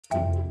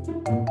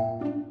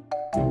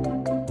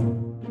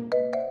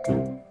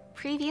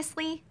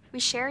Previously, we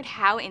shared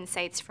how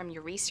insights from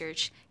your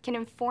research can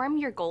inform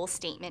your goal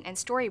statement and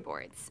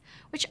storyboards,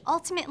 which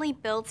ultimately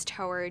builds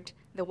toward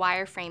the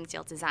wireframe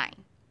deal design.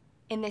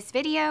 In this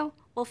video,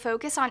 we'll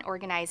focus on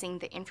organizing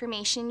the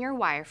information in your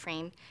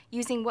wireframe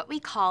using what we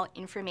call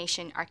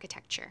information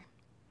architecture.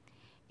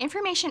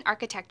 Information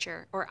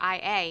architecture, or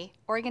IA,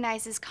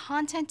 organizes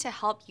content to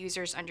help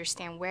users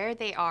understand where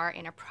they are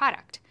in a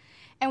product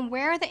and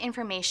where the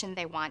information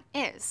they want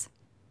is.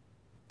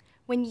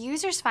 When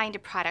users find a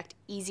product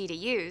easy to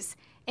use,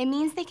 it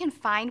means they can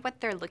find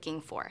what they're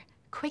looking for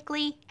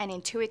quickly and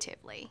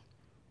intuitively.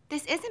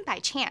 This isn't by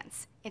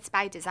chance, it's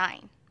by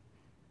design.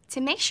 To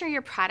make sure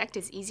your product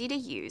is easy to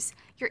use,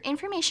 your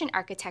information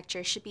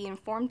architecture should be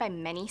informed by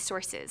many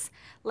sources,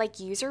 like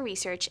user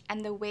research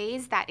and the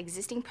ways that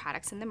existing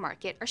products in the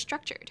market are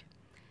structured.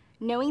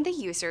 Knowing the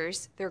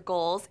users, their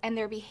goals, and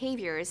their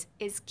behaviors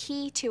is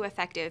key to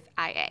effective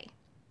IA.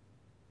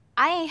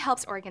 IA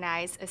helps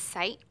organize a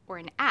site or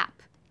an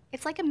app.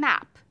 It's like a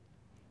map.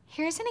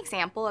 Here's an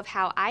example of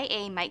how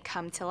IA might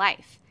come to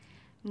life.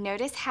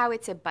 Notice how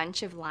it's a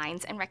bunch of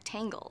lines and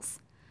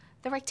rectangles.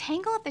 The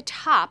rectangle at the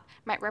top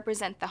might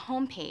represent the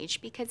home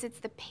page because it's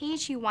the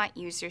page you want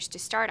users to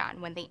start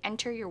on when they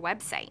enter your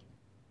website.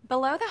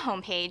 Below the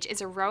home page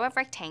is a row of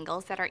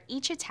rectangles that are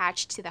each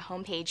attached to the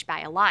home page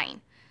by a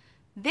line.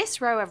 This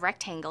row of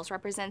rectangles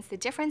represents the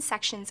different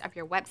sections of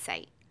your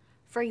website.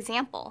 For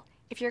example,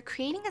 if you're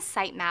creating a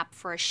sitemap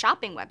for a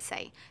shopping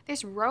website,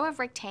 this row of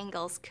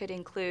rectangles could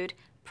include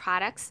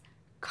products,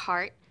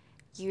 cart,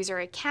 user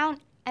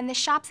account, and the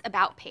shop's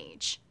about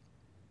page.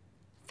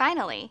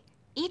 Finally,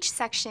 each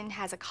section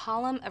has a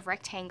column of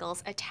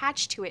rectangles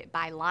attached to it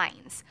by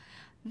lines.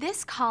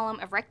 This column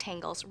of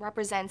rectangles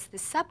represents the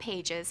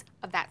subpages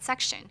of that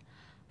section.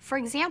 For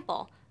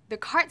example, the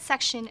cart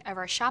section of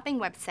our shopping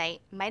website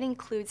might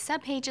include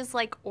subpages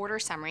like order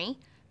summary,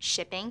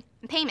 shipping,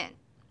 and payment.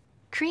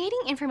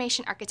 Creating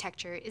information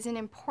architecture is an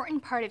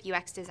important part of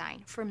UX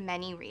design for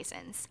many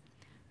reasons.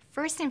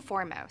 First and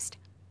foremost,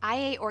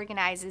 IA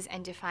organizes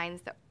and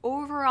defines the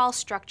overall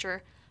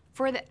structure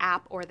for the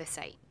app or the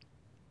site.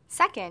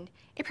 Second,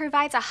 it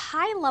provides a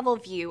high-level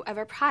view of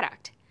a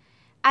product.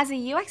 As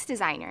a UX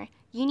designer,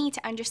 you need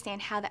to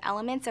understand how the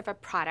elements of a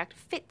product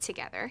fit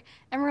together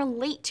and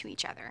relate to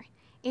each other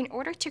in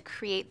order to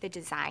create the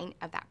design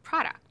of that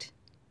product.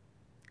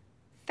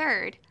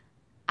 Third,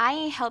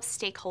 IA helps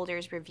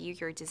stakeholders review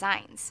your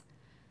designs.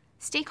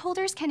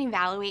 Stakeholders can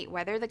evaluate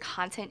whether the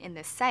content in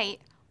the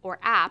site or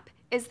app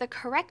is the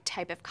correct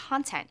type of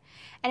content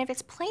and if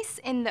it's placed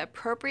in the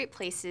appropriate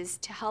places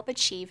to help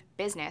achieve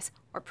business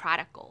or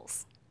product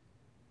goals.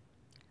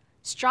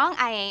 Strong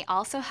IA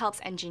also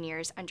helps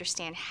engineers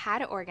understand how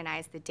to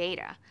organize the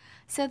data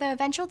so the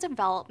eventual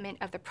development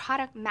of the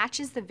product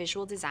matches the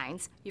visual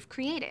designs you've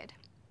created.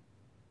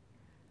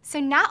 So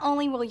not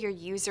only will your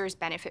users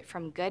benefit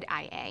from good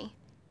IA,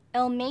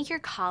 it'll make your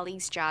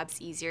colleagues'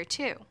 jobs easier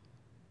too.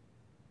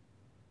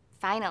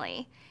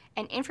 Finally,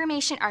 an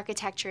information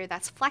architecture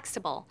that's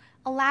flexible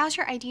allows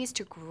your ideas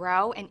to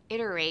grow and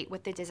iterate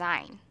with the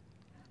design.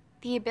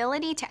 The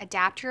ability to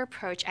adapt your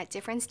approach at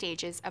different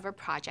stages of a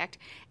project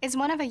is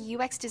one of a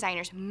UX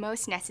designer's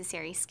most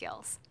necessary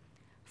skills.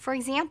 For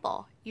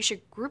example, you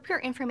should group your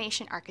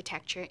information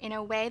architecture in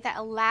a way that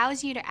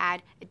allows you to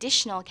add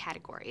additional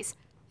categories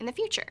in the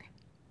future.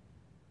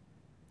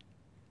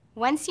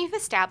 Once you've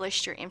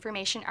established your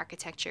information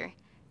architecture,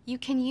 you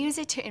can use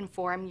it to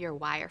inform your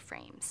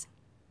wireframes.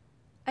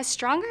 A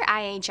stronger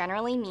IA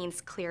generally means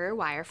clearer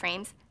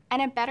wireframes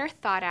and a better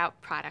thought-out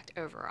product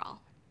overall.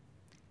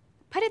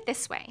 Put it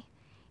this way,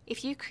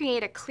 if you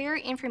create a clear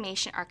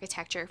information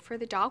architecture for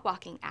the dog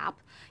walking app,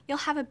 you'll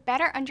have a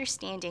better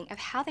understanding of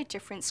how the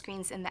different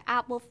screens in the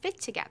app will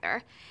fit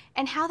together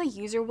and how the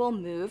user will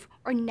move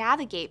or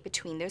navigate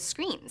between those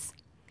screens.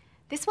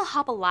 This will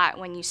help a lot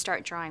when you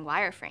start drawing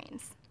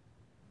wireframes.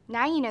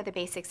 Now you know the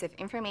basics of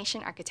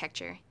information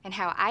architecture and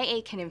how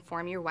IA can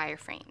inform your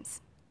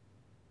wireframes.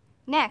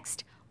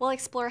 Next, we'll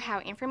explore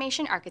how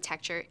information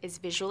architecture is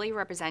visually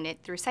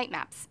represented through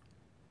sitemaps.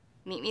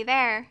 Meet me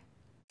there!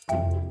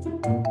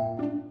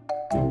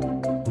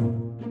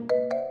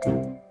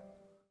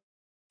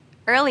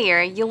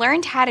 Earlier, you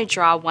learned how to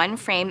draw one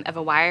frame of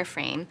a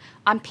wireframe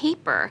on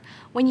paper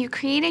when you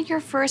created your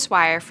first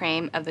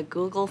wireframe of the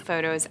Google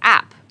Photos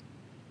app.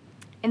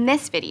 In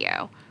this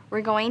video,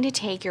 we're going to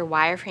take your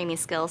wireframing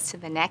skills to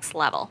the next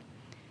level.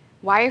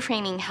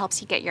 Wireframing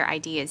helps you get your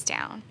ideas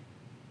down.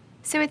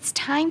 So it's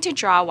time to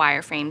draw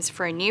wireframes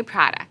for a new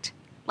product.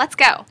 Let's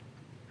go!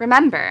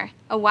 Remember,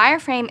 a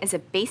wireframe is a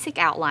basic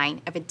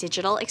outline of a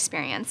digital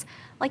experience,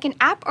 like an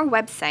app or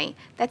website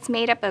that's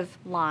made up of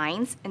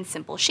lines and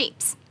simple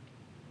shapes.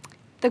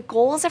 The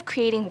goals of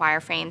creating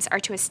wireframes are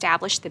to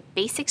establish the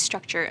basic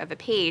structure of a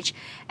page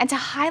and to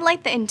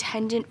highlight the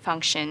intended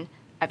function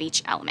of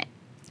each element.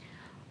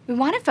 We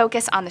want to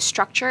focus on the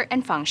structure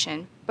and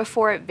function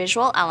before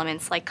visual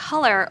elements like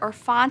color or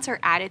fonts are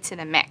added to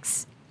the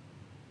mix.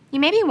 You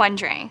may be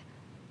wondering,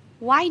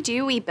 why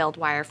do we build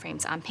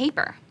wireframes on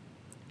paper?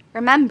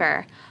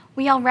 Remember,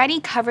 we already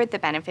covered the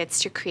benefits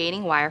to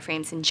creating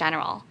wireframes in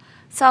general,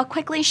 so I'll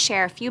quickly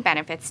share a few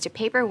benefits to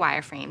paper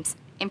wireframes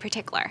in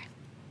particular.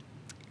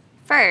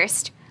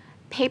 First,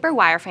 paper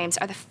wireframes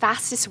are the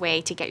fastest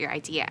way to get your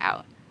idea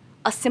out.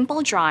 A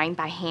simple drawing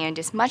by hand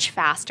is much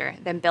faster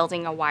than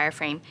building a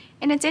wireframe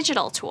in a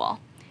digital tool.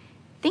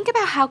 Think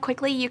about how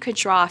quickly you could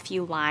draw a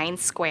few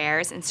lines,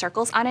 squares, and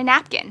circles on a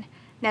napkin.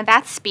 Now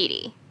that's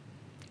speedy.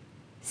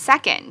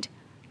 Second,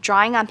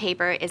 drawing on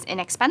paper is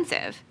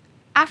inexpensive.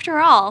 After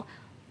all,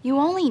 you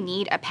only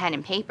need a pen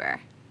and paper.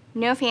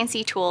 No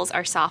fancy tools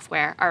or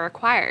software are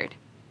required.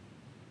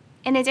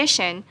 In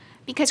addition,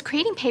 because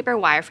creating paper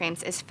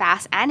wireframes is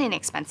fast and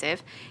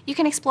inexpensive, you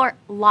can explore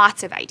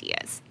lots of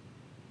ideas.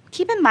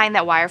 Keep in mind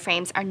that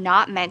wireframes are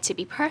not meant to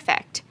be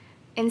perfect.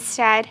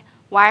 Instead,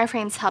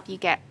 wireframes help you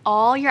get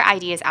all your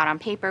ideas out on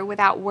paper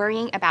without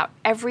worrying about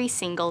every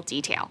single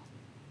detail.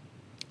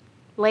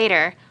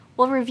 Later,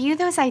 we'll review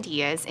those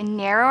ideas and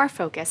narrow our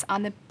focus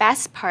on the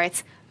best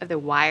parts of the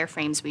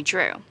wireframes we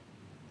drew.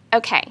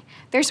 Okay,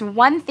 there's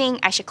one thing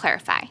I should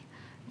clarify.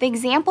 The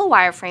example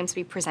wireframes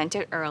we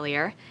presented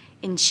earlier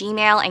in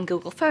Gmail and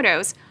Google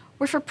Photos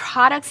were for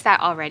products that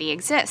already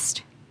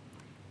exist.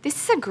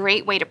 This is a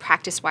great way to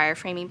practice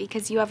wireframing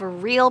because you have a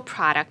real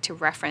product to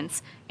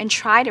reference and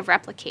try to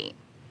replicate.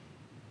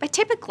 But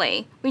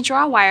typically, we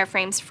draw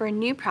wireframes for a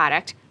new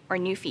product or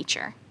new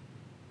feature.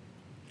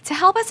 To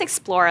help us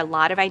explore a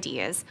lot of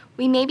ideas,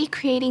 we may be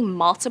creating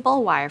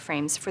multiple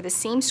wireframes for the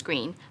same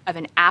screen of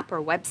an app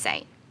or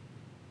website.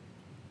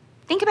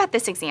 Think about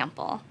this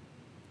example.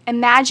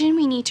 Imagine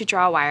we need to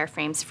draw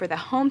wireframes for the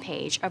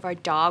homepage of our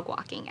dog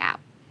walking app.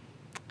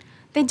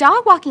 The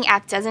dog walking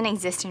app doesn't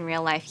exist in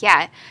real life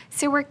yet,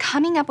 so we're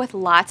coming up with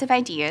lots of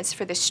ideas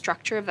for the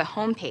structure of the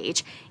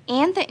homepage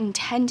and the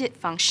intended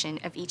function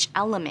of each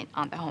element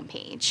on the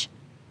homepage.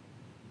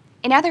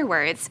 In other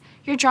words,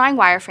 you're drawing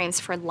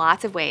wireframes for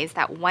lots of ways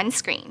that one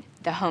screen,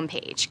 the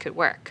homepage, could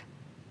work.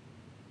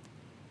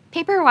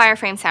 Paper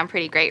wireframes sound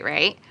pretty great,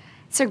 right?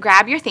 So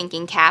grab your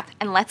thinking cap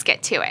and let's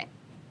get to it.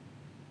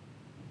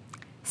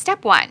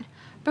 Step 1.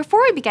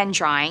 Before we begin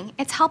drawing,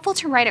 it's helpful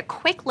to write a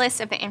quick list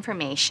of the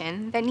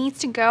information that needs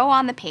to go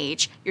on the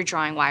page you're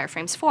drawing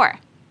wireframes for.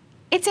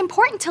 It's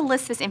important to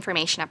list this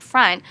information up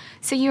front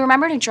so you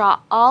remember to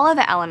draw all of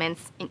the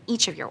elements in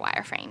each of your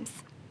wireframes.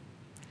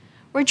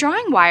 We're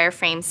drawing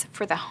wireframes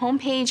for the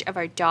homepage of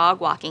our dog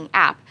walking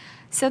app,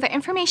 so the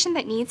information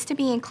that needs to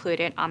be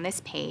included on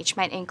this page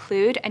might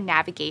include a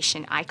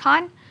navigation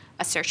icon,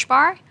 a search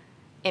bar,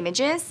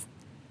 images,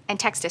 and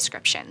text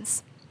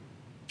descriptions.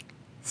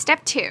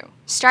 Step 2.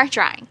 Start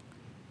drawing.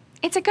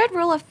 It's a good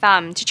rule of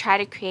thumb to try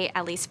to create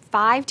at least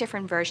 5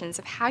 different versions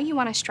of how you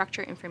want to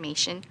structure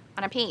information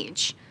on a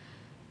page.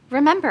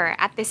 Remember,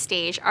 at this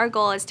stage, our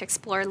goal is to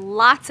explore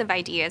lots of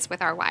ideas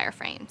with our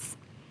wireframes.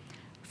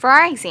 For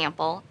our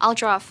example, I'll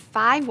draw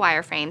 5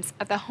 wireframes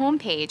of the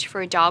homepage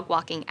for a dog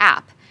walking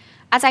app.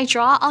 As I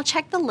draw, I'll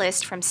check the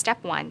list from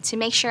step 1 to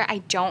make sure I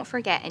don't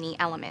forget any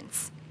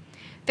elements.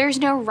 There's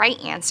no right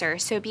answer,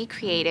 so be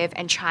creative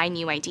and try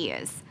new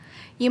ideas.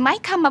 You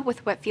might come up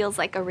with what feels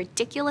like a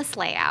ridiculous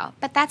layout,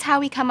 but that's how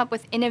we come up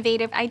with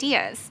innovative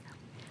ideas.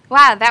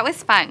 Wow, that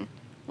was fun.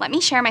 Let me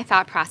share my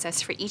thought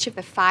process for each of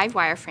the 5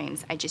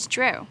 wireframes I just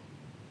drew.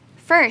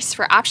 First,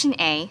 for option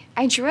A,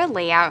 I drew a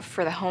layout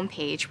for the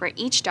homepage where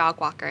each dog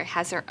walker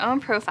has their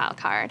own profile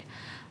card.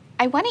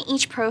 I wanted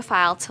each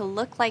profile to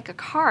look like a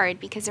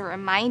card because it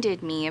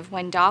reminded me of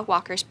when dog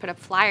walkers put up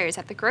flyers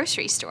at the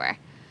grocery store.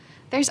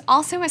 There's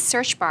also a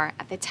search bar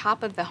at the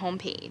top of the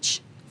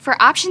homepage. For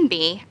option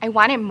B, I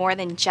wanted more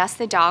than just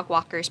the dog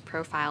walkers'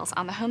 profiles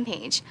on the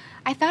homepage.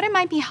 I thought it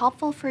might be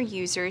helpful for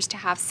users to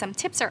have some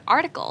tips or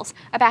articles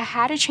about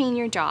how to train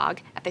your dog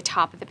at the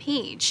top of the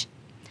page.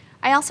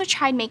 I also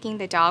tried making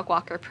the dog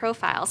walker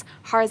profiles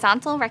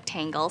horizontal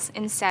rectangles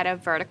instead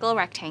of vertical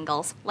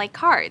rectangles like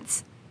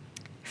cards.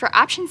 For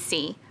option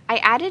C, I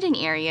added an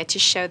area to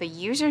show the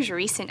user's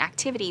recent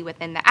activity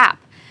within the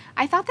app.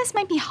 I thought this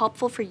might be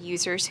helpful for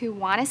users who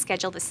want to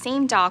schedule the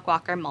same dog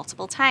walker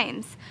multiple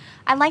times.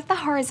 I like the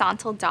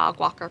horizontal dog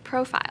walker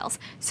profiles,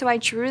 so I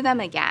drew them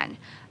again,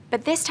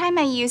 but this time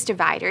I used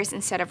dividers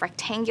instead of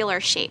rectangular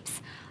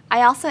shapes.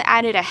 I also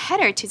added a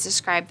header to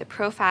describe the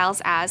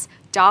profiles as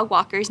dog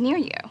walkers near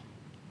you.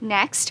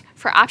 Next,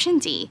 for option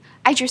D,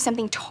 I drew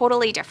something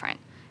totally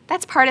different.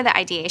 That's part of the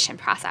ideation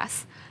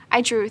process.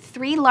 I drew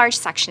 3 large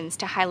sections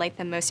to highlight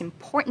the most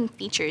important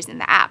features in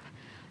the app: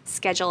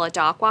 schedule a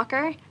dog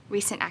walker,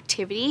 recent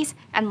activities,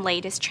 and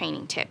latest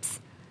training tips.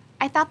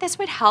 I thought this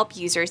would help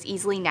users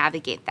easily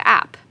navigate the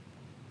app.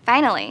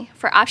 Finally,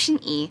 for option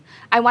E,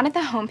 I wanted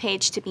the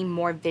homepage to be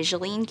more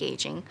visually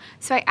engaging,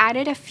 so I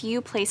added a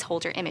few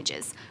placeholder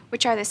images,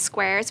 which are the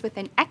squares with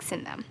an X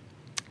in them.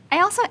 I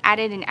also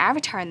added an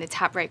avatar in the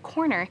top right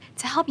corner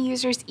to help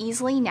users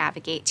easily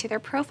navigate to their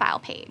profile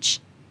page.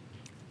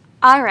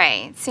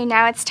 Alright, so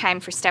now it's time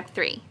for step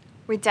 3.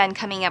 We're done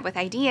coming up with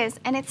ideas,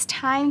 and it's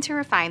time to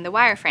refine the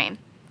wireframe.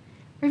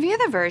 Review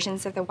the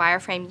versions of the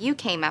wireframe you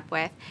came up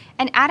with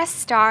and add a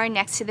star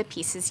next to the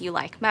pieces you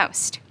like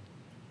most.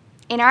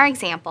 In our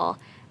example,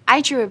 I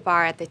drew a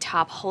bar at the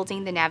top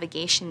holding the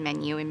navigation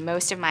menu in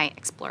most of my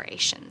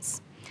explorations.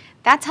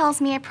 That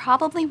tells me I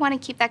probably want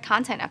to keep that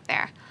content up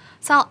there,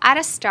 so I'll add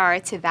a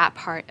star to that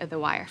part of the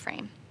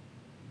wireframe.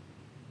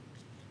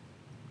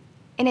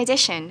 In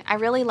addition, I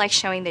really like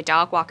showing the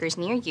dog walkers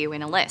near you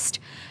in a list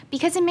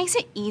because it makes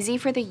it easy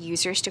for the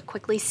users to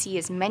quickly see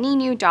as many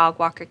new dog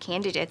walker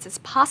candidates as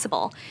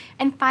possible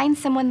and find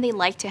someone they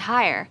like to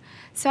hire,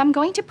 so I'm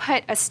going to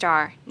put a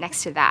star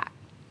next to that.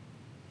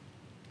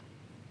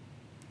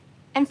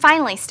 And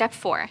finally, step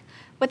 4.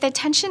 With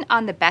attention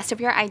on the best of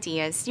your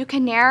ideas, you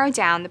can narrow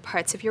down the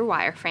parts of your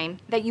wireframe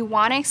that you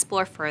want to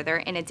explore further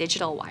in a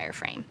digital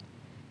wireframe.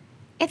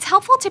 It's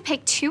helpful to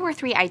pick 2 or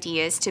 3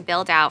 ideas to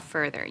build out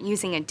further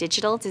using a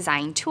digital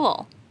design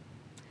tool.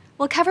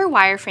 We'll cover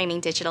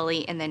wireframing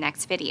digitally in the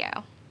next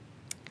video.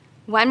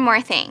 One more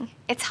thing,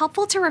 it's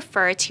helpful to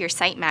refer to your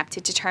sitemap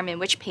to determine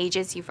which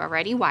pages you've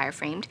already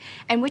wireframed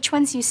and which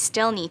ones you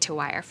still need to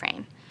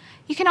wireframe.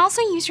 You can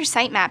also use your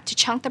sitemap to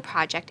chunk the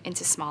project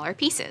into smaller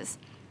pieces.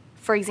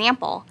 For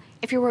example,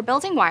 if you were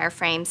building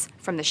wireframes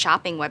from the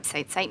shopping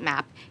website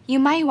sitemap, you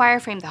might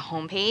wireframe the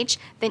home page,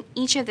 then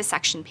each of the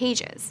section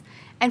pages,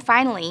 and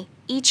finally,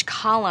 each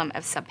column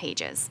of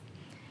subpages.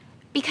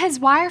 Because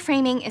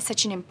wireframing is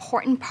such an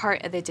important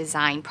part of the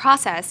design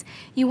process,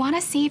 you want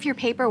to save your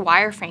paper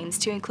wireframes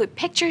to include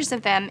pictures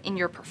of them in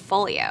your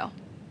portfolio.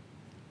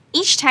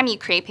 Each time you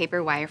create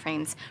paper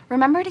wireframes,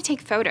 remember to take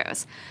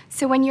photos,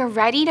 so when you're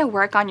ready to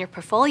work on your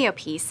portfolio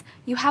piece,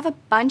 you have a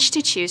bunch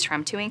to choose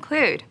from to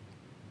include.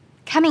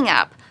 Coming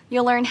up,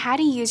 you'll learn how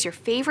to use your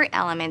favorite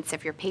elements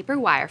of your paper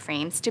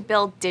wireframes to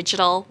build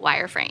digital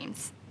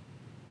wireframes.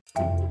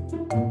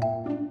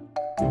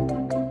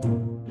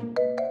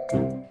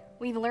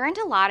 We've learned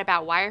a lot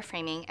about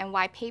wireframing and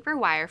why paper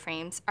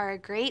wireframes are a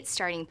great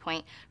starting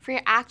point for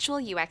your actual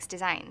UX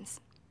designs.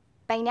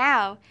 By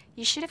now,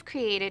 you should have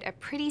created a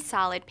pretty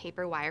solid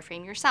paper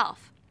wireframe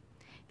yourself.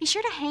 Be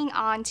sure to hang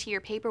on to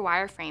your paper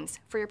wireframes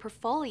for your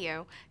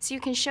portfolio so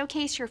you can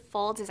showcase your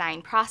full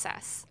design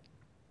process.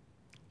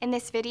 In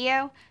this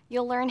video,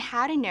 you'll learn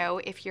how to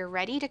know if you're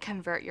ready to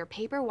convert your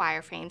paper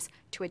wireframes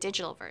to a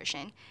digital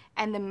version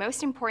and the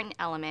most important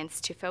elements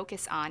to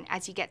focus on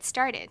as you get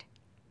started.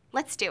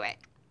 Let's do it.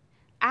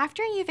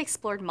 After you've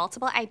explored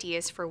multiple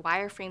ideas for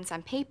wireframes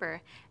on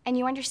paper and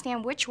you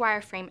understand which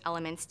wireframe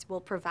elements will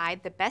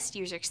provide the best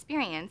user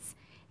experience,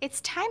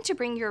 it's time to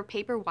bring your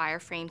paper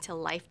wireframe to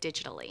life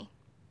digitally.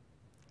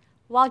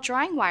 While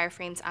drawing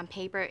wireframes on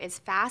paper is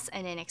fast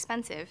and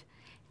inexpensive,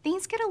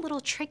 things get a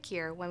little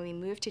trickier when we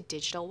move to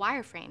digital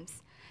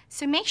wireframes.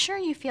 So make sure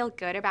you feel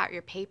good about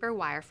your paper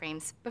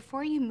wireframes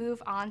before you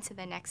move on to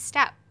the next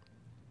step.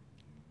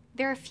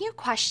 There are a few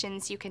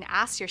questions you can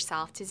ask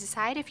yourself to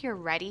decide if you're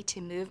ready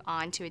to move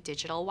on to a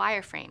digital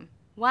wireframe.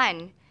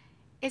 1.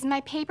 Is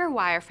my paper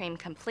wireframe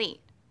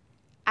complete?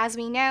 As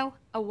we know,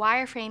 a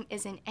wireframe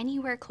isn't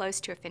anywhere close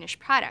to a finished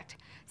product,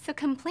 so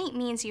complete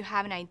means you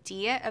have an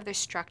idea of the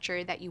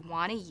structure that you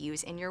want to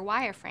use in your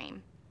wireframe.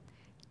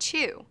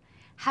 2.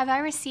 Have I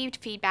received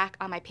feedback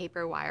on my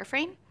paper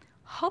wireframe?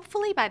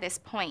 Hopefully by this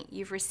point,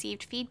 you've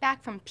received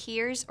feedback from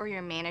peers or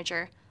your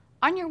manager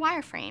on your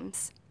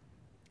wireframes.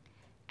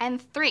 And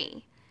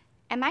 3,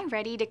 am I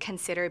ready to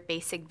consider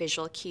basic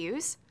visual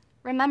cues?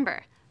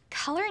 Remember,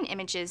 color and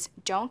images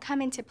don't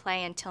come into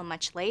play until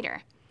much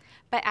later.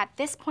 But at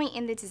this point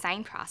in the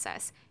design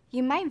process,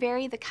 you might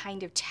vary the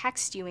kind of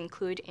text you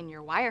include in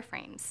your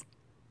wireframes.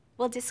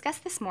 We'll discuss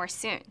this more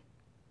soon.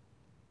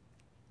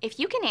 If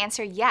you can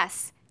answer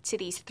yes to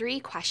these 3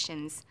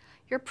 questions,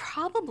 you're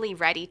probably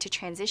ready to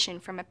transition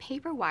from a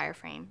paper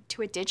wireframe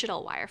to a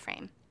digital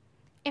wireframe.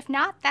 If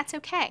not, that's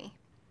okay.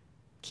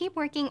 Keep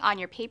working on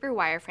your paper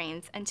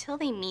wireframes until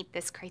they meet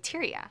this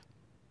criteria.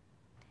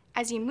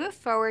 As you move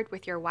forward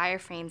with your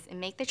wireframes and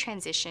make the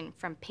transition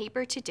from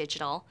paper to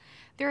digital,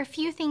 there are a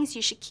few things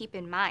you should keep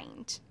in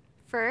mind.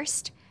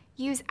 First,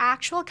 use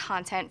actual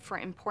content for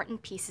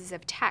important pieces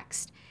of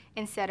text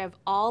instead of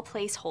all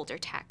placeholder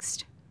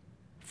text.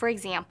 For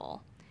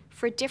example,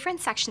 for different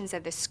sections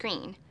of the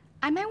screen,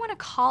 I might want to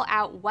call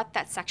out what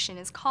that section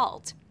is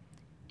called.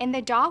 In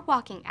the dog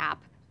walking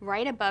app,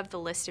 right above the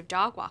list of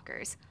dog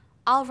walkers,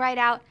 I'll write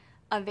out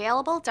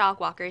available dog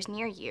walkers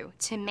near you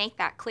to make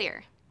that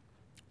clear.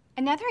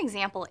 Another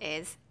example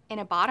is, in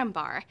a bottom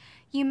bar,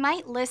 you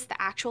might list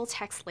the actual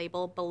text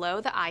label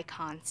below the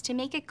icons to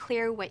make it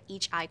clear what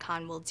each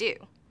icon will do.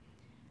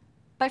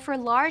 But for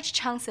large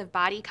chunks of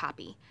body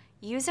copy,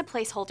 use a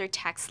placeholder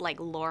text like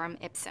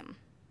lorem ipsum.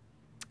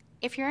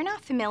 If you're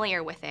not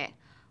familiar with it,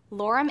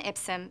 lorem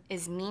ipsum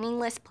is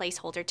meaningless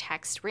placeholder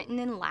text written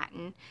in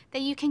Latin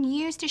that you can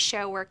use to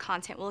show where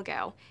content will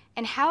go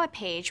and how a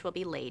page will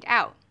be laid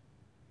out.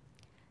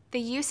 The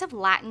use of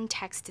Latin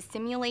text to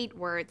simulate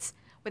words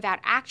without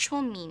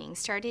actual meaning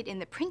started in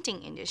the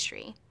printing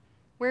industry,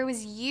 where it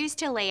was used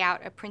to lay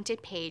out a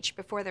printed page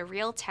before the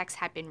real text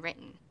had been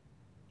written.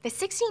 The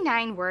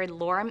 69-word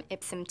lorem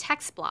ipsum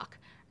text block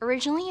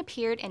originally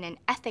appeared in an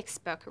ethics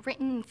book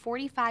written in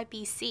 45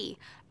 BC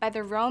by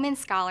the Roman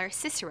scholar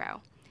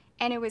Cicero,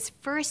 and it was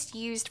first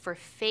used for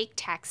fake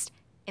text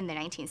in the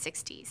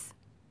 1960s.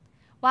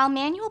 While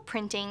manual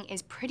printing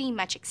is pretty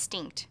much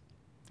extinct,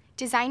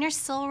 designers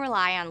still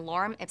rely on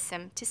lorem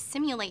ipsum to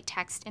simulate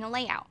text in a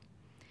layout.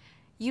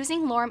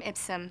 Using lorem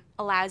ipsum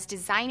allows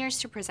designers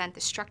to present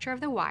the structure of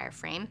the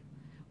wireframe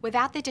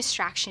without the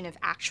distraction of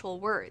actual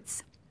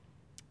words.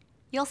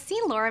 You'll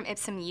see lorem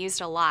ipsum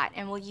used a lot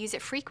and will use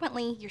it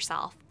frequently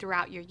yourself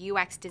throughout your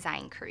UX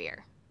design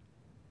career.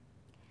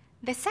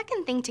 The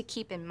second thing to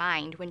keep in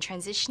mind when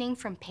transitioning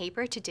from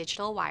paper to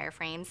digital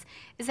wireframes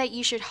is that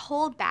you should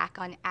hold back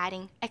on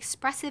adding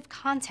expressive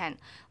content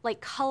like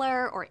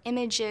color or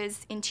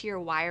images into your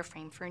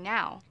wireframe for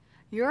now.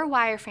 Your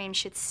wireframe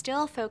should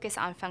still focus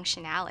on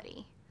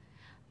functionality.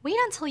 Wait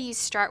until you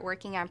start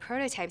working on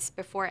prototypes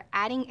before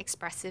adding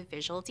expressive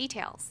visual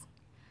details.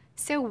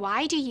 So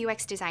why do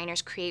UX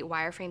designers create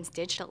wireframes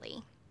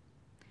digitally?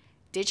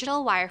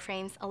 Digital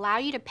wireframes allow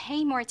you to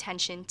pay more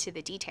attention to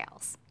the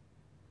details.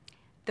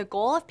 The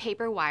goal of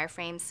paper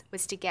wireframes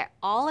was to get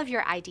all of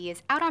your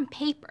ideas out on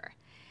paper,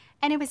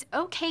 and it was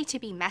okay to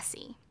be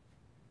messy.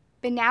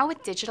 But now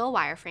with digital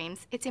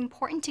wireframes, it's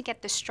important to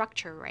get the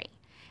structure right,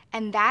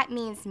 and that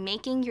means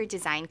making your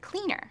design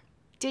cleaner.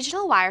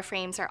 Digital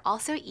wireframes are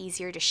also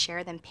easier to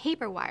share than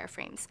paper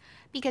wireframes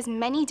because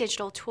many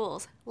digital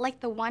tools, like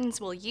the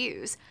ones we'll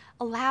use,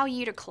 allow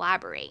you to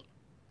collaborate.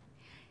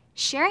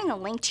 Sharing a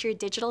link to your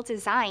digital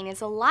design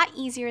is a lot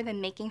easier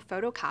than making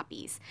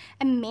photocopies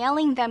and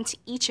mailing them to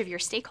each of your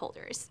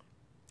stakeholders.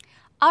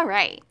 All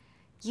right,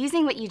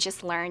 using what you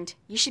just learned,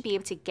 you should be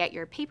able to get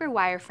your paper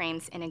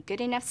wireframes in a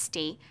good enough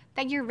state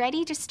that you're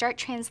ready to start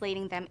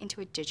translating them into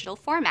a digital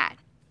format.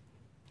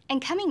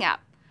 And coming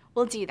up,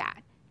 we'll do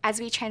that as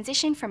we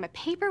transition from a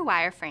paper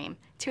wireframe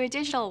to a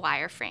digital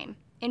wireframe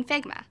in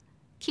Figma.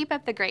 Keep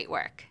up the great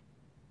work.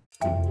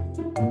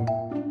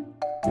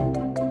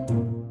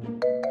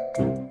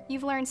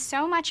 You've learned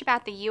so much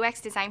about the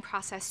UX design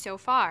process so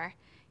far.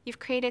 You've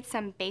created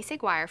some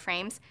basic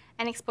wireframes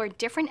and explored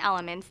different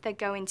elements that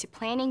go into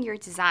planning your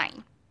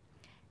design.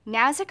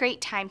 Now's a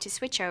great time to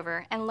switch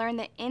over and learn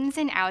the ins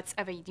and outs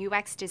of a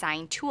UX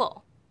design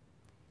tool.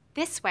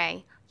 This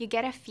way, you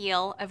get a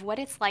feel of what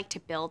it's like to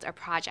build a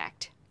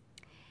project.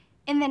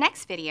 In the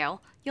next video,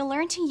 you'll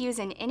learn to use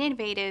an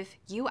innovative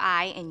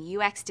UI and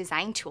UX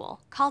design tool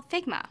called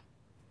Figma.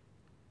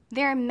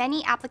 There are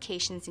many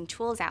applications and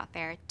tools out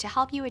there to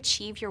help you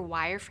achieve your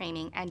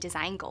wireframing and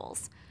design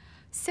goals.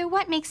 So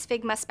what makes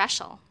Figma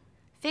special?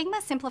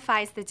 Figma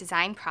simplifies the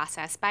design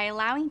process by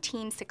allowing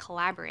teams to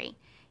collaborate,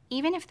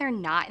 even if they're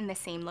not in the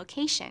same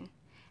location.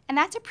 And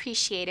that's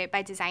appreciated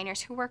by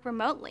designers who work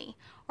remotely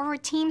or for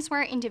teams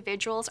where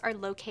individuals are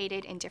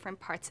located in different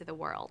parts of the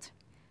world.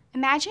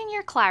 Imagine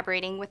you're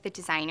collaborating with the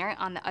designer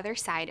on the other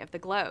side of the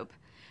globe.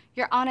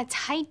 You're on a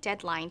tight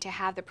deadline to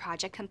have the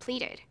project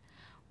completed.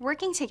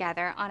 Working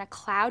together on a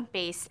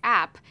cloud-based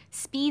app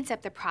speeds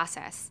up the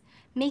process,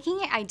 making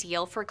it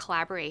ideal for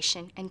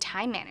collaboration and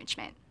time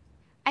management.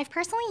 I've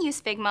personally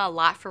used Figma a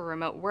lot for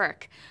remote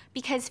work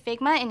because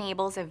Figma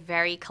enables a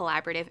very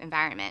collaborative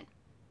environment.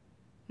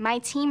 My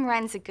team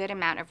runs a good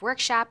amount of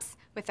workshops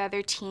with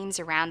other teams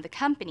around the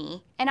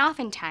company, and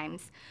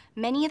oftentimes,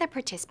 many of the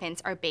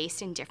participants are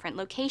based in different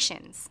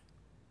locations.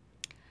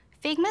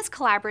 Figma's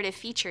collaborative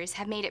features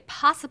have made it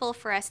possible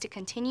for us to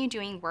continue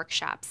doing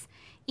workshops,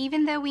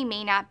 even though we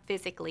may not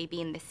physically be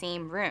in the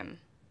same room.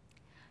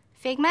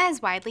 Figma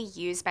is widely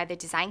used by the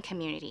design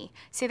community,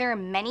 so there are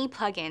many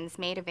plugins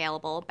made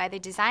available by the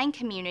design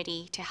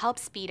community to help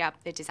speed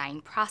up the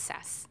design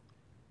process.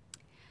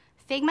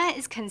 Figma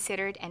is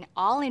considered an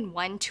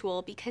all-in-one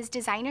tool because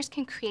designers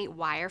can create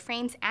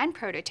wireframes and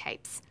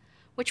prototypes,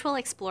 which we'll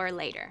explore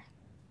later.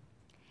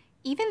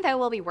 Even though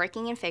we'll be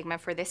working in Figma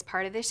for this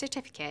part of the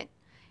certificate,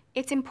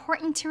 it's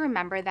important to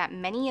remember that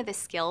many of the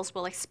skills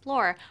we'll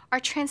explore are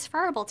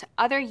transferable to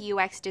other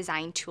UX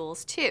design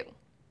tools too.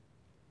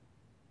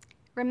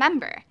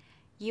 Remember,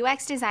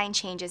 UX design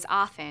changes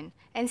often,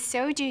 and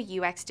so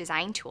do UX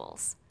design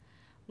tools.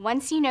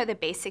 Once you know the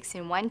basics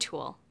in one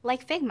tool,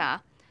 like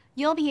Figma,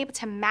 you'll be able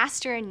to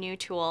master a new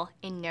tool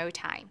in no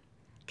time.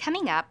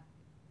 Coming up,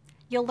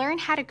 you'll learn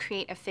how to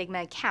create a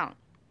Figma account,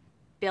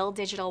 build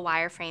digital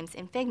wireframes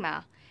in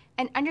Figma,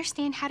 and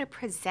understand how to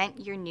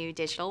present your new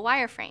digital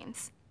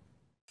wireframes.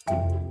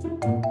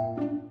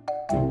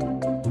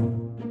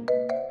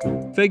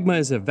 Figma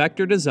is a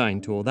vector design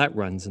tool that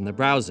runs in the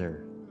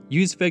browser.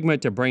 Use Figma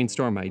to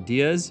brainstorm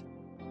ideas,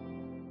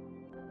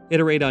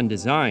 iterate on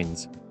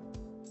designs,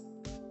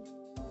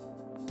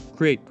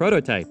 create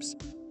prototypes,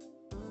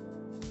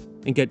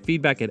 and get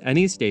feedback at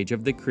any stage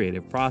of the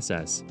creative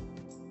process.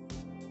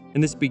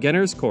 In this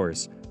beginner's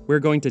course, we're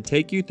going to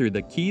take you through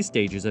the key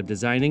stages of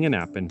designing an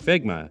app in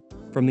Figma,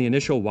 from the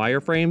initial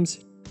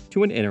wireframes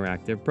to an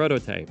interactive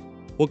prototype.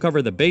 We'll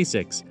cover the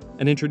basics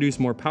and introduce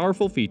more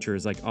powerful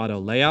features like auto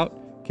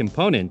layout,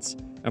 components,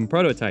 and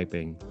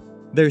prototyping.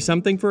 There's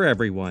something for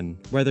everyone,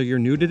 whether you're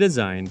new to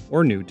design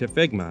or new to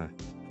Figma.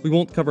 We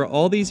won't cover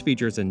all these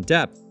features in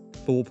depth,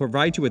 but we'll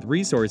provide you with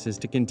resources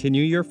to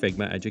continue your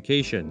Figma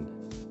education.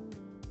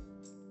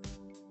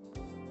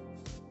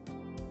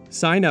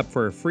 Sign up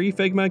for a free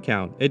Figma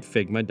account at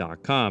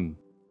figma.com.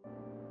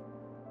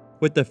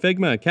 With the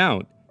Figma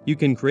account, you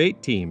can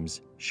create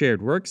teams,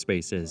 shared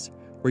workspaces,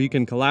 where you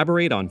can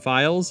collaborate on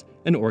files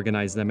and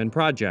organize them in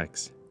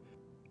projects.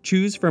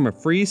 Choose from a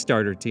free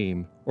starter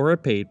team or a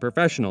paid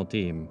professional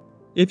team.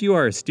 If you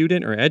are a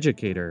student or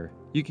educator,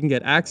 you can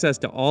get access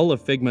to all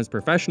of Figma's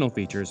professional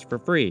features for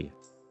free.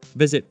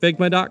 Visit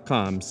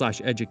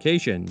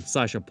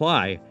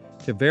figma.com/education/apply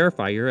to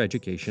verify your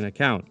education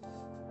account.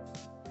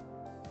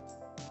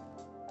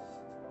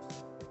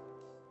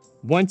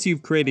 Once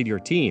you've created your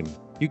team,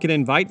 you can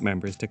invite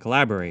members to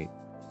collaborate.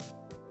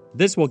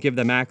 This will give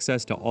them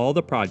access to all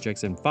the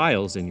projects and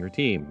files in your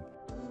team.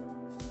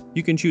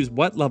 You can choose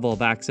what level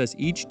of access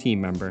each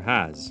team member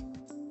has.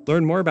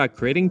 Learn more about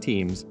creating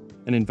teams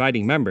and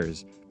inviting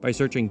members by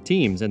searching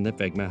Teams in the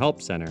Figma Help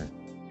Center.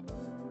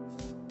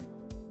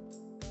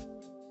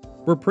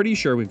 We're pretty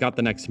sure we've got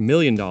the next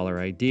million-dollar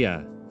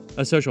idea,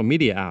 a social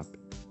media app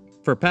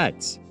for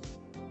pets.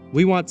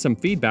 We want some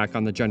feedback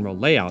on the general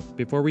layout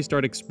before we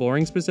start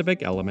exploring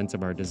specific elements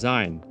of our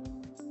design.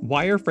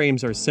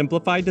 Wireframes are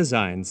simplified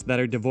designs that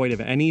are devoid of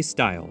any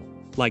style,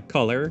 like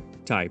color,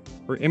 type,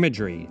 or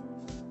imagery.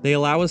 They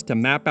allow us to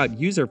map out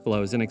user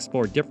flows and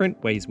explore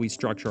different ways we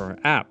structure our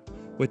app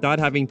without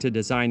having to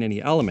design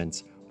any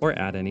elements or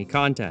add any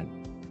content.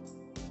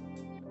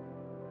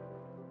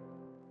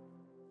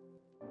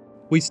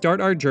 We start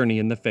our journey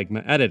in the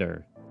Figma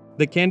editor.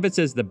 The canvas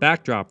is the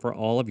backdrop for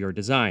all of your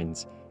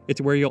designs.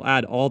 It's where you'll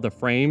add all the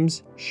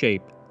frames,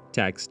 shape,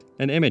 text,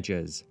 and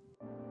images.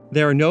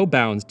 There are no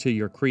bounds to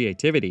your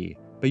creativity,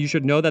 but you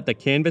should know that the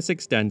canvas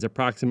extends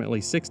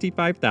approximately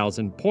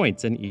 65,000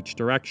 points in each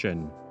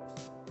direction.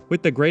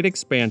 With the great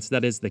expanse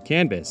that is the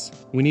canvas,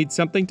 we need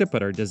something to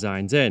put our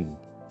designs in.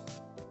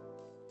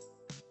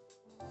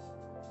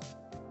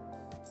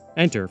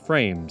 Enter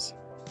frames.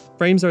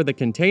 Frames are the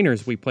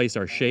containers we place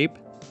our shape,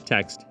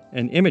 text,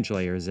 and image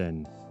layers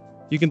in.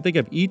 You can think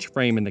of each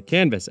frame in the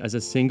canvas as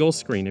a single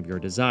screen of your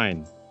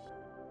design.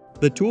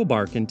 The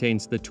toolbar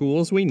contains the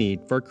tools we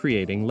need for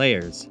creating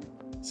layers.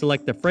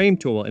 Select the Frame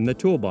tool in the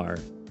toolbar.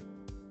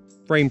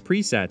 Frame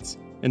presets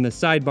in the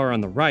sidebar on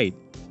the right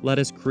let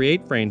us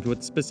create frames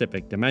with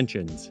specific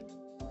dimensions.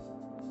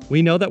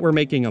 We know that we're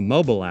making a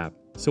mobile app,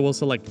 so we'll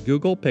select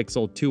Google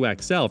Pixel 2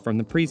 XL from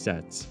the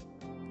presets.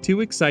 Two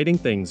exciting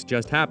things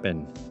just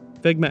happened.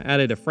 Figma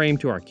added a frame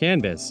to our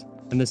canvas,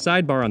 and the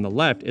sidebar on the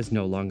left is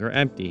no longer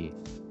empty.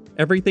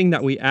 Everything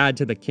that we add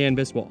to the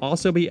canvas will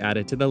also be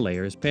added to the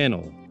Layers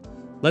panel.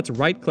 Let's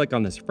right-click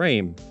on this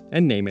frame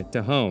and name it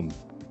to Home.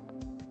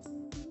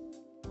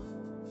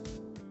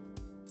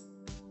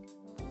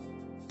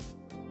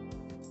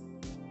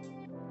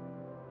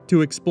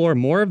 To explore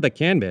more of the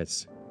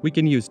canvas, we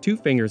can use 2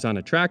 fingers on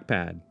a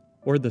trackpad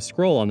or the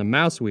scroll on the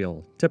mouse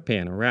wheel to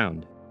pan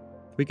around.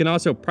 We can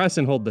also press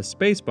and hold the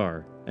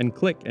spacebar and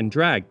click and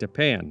drag to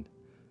pan.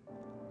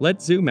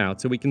 Let's zoom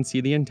out so we can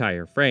see the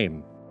entire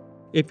frame.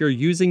 If you're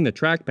using the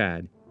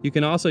trackpad, you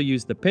can also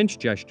use the pinch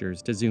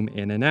gestures to zoom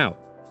in and out.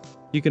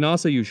 You can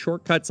also use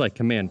shortcuts like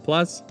Command+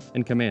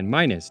 and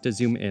Command- to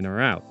zoom in or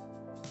out.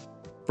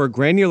 For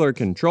granular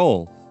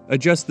control,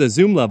 adjust the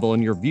zoom level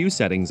in your view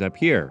settings up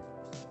here.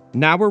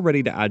 Now we're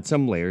ready to add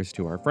some layers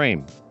to our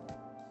frame.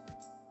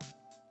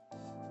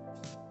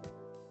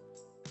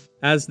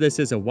 As this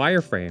is a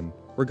wireframe,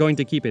 we're going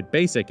to keep it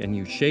basic and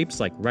use shapes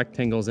like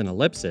rectangles and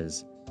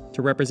ellipses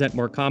to represent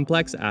more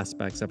complex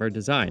aspects of our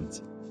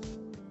designs.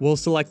 We'll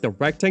select the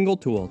Rectangle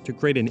tool to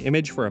create an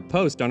image for a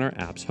post on our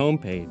app's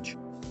homepage.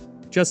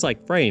 Just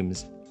like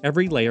frames,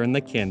 every layer in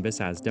the canvas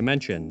has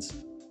dimensions.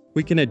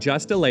 We can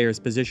adjust a layer's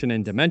position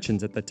and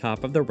dimensions at the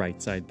top of the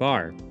right side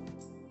bar.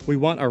 We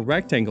want our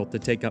rectangle to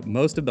take up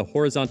most of the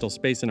horizontal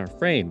space in our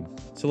frame,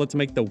 so let's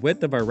make the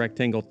width of our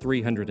rectangle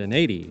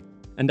 380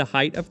 and a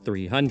height of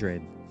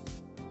 300.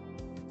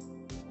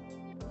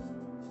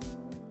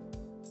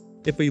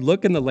 If we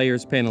look in the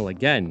Layers panel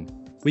again,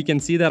 we can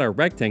see that our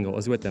rectangle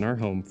is within our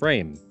home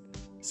frame.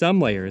 Some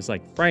layers,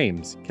 like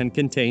frames, can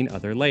contain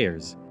other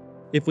layers.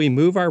 If we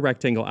move our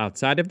rectangle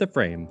outside of the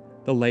frame,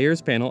 the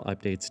Layers panel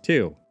updates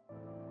too.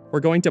 We're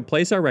going to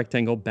place our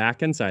rectangle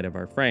back inside of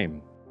our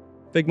frame.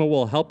 Figma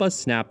will help us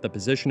snap the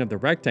position of the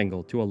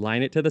rectangle to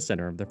align it to the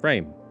center of the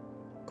frame.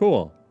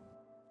 Cool!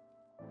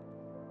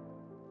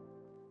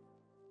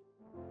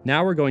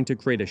 Now we're going to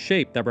create a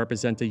shape that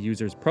represents a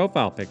user's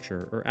profile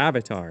picture or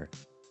avatar.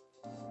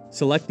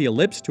 Select the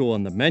Ellipse tool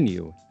in the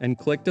menu and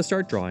click to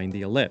start drawing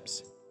the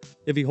ellipse.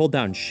 If we hold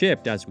down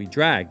Shift as we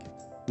drag,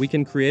 we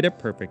can create a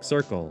perfect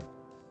circle.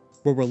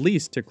 We'll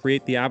release to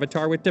create the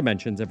avatar with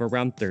dimensions of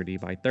around 30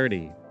 by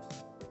 30.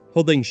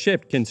 Holding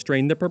Shift can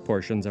strain the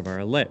proportions of our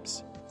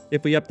ellipse.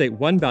 If we update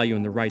one value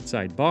in the right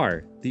side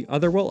bar, the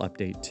other will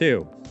update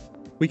too.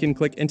 We can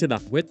click into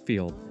the Width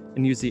field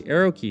and use the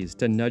arrow keys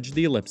to nudge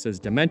the ellipse's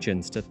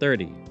dimensions to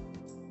 30.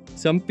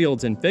 Some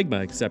fields in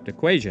Figma accept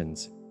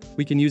equations.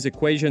 We can use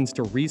equations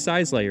to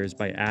resize layers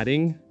by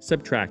adding,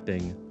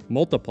 subtracting,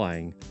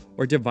 multiplying,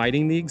 or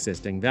dividing the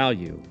existing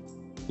value.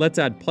 Let's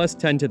add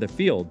 +10 to the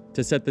field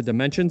to set the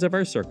dimensions of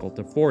our circle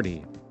to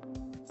 40.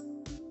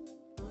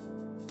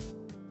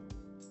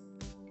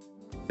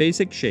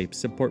 basic shapes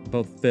support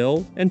both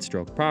fill and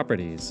stroke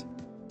properties.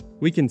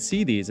 We can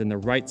see these in the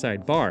right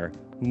side bar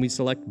when we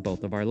select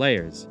both of our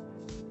layers.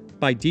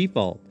 By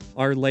default,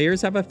 our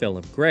layers have a fill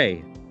of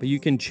gray, but you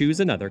can choose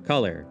another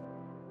color.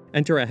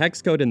 Enter a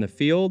hex code in the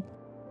field,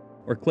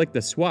 or click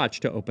the swatch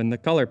to open the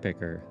color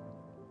picker.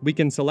 We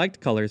can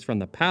select colors from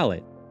the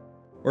palette,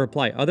 or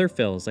apply other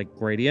fills like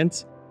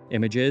gradients,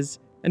 images,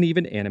 and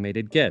even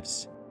animated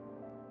GIFs.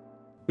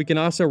 We can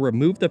also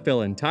remove the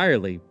fill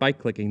entirely by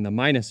clicking the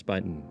minus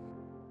button.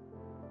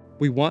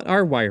 We want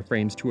our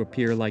wireframes to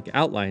appear like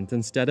outlines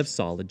instead of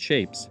solid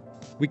shapes.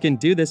 We can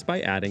do this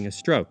by adding a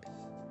stroke.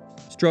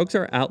 Strokes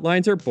are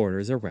outlines or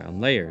borders around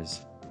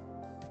layers.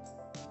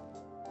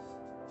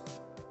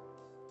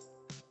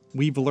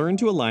 We've learned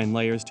to align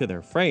layers to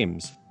their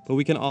frames, but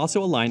we can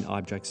also align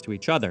objects to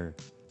each other.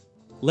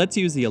 Let's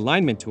use the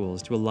alignment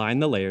tools to align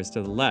the layers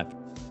to the left.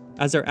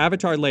 As our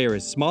avatar layer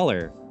is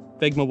smaller,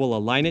 Figma will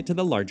align it to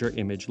the larger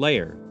image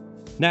layer.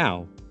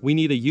 Now, we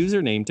need a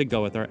username to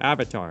go with our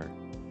avatar.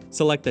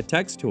 Select the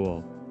text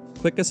tool,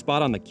 click a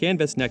spot on the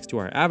canvas next to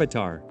our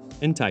avatar,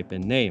 and type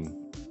in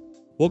name.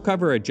 We'll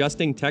cover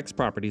adjusting text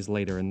properties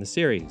later in the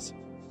series.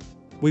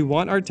 We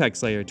want our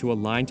text layer to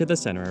align to the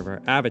center of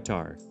our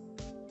avatar.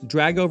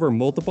 Drag over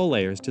multiple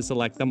layers to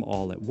select them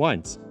all at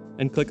once,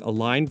 and click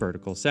Align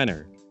Vertical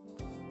Center.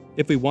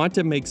 If we want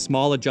to make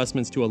small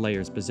adjustments to a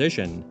layer's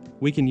position,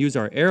 we can use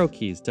our arrow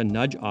keys to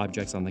nudge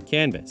objects on the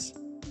canvas.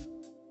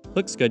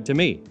 Looks good to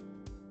me.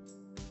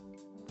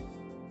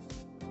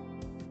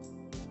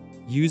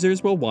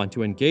 Users will want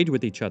to engage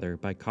with each other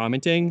by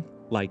commenting,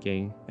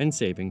 liking, and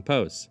saving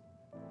posts.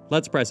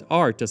 Let's press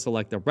R to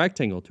select the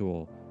rectangle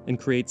tool and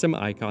create some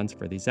icons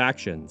for these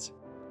actions.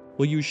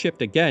 We'll use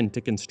Shift again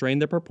to constrain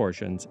the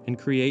proportions and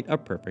create a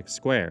perfect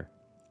square.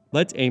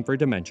 Let's aim for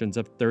dimensions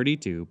of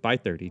 32 by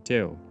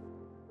 32.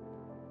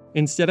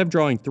 Instead of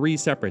drawing 3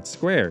 separate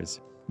squares,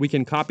 we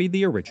can copy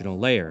the original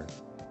layer.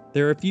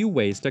 There are a few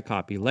ways to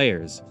copy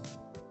layers.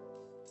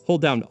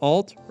 Hold down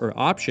Alt or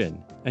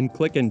Option and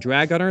click and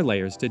drag on our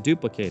layers to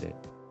duplicate it.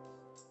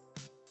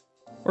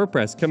 Or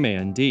press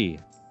Command D.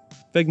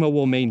 Figma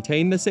will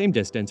maintain the same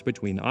distance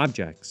between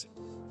objects.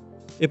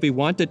 If we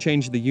want to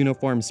change the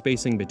uniform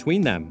spacing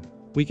between them,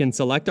 we can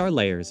select our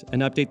layers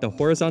and update the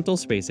horizontal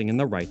spacing in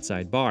the right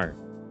side bar.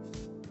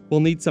 We'll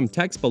need some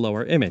text below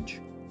our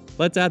image.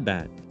 Let's add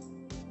that.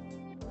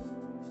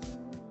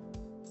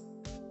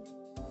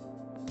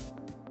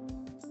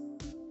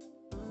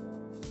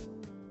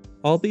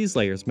 All these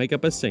layers make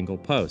up a single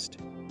post.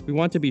 We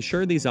want to be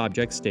sure these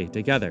objects stay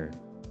together.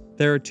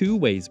 There are 2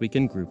 ways we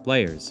can group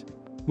layers.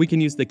 We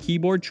can use the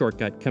keyboard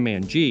shortcut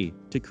Command G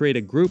to create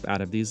a group out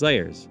of these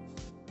layers.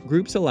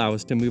 Groups allow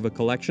us to move a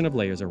collection of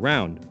layers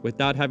around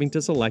without having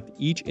to select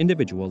each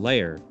individual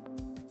layer.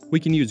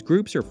 We can use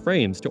groups or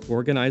frames to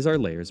organize our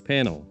layers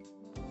panel.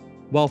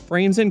 While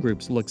frames and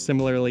groups look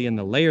similarly in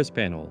the layers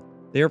panel,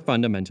 they are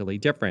fundamentally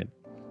different.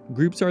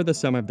 Groups are the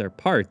sum of their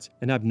parts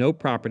and have no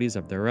properties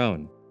of their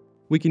own.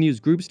 We can use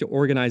groups to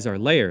organize our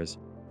layers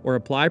or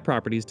apply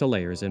properties to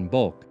layers in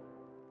bulk.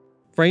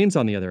 Frames,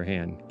 on the other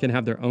hand, can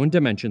have their own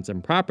dimensions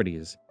and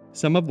properties,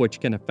 some of which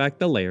can affect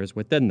the layers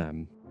within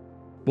them.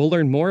 We'll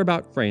learn more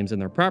about frames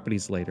and their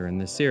properties later in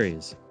this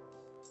series.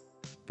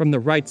 From the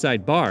right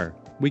side bar,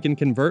 we can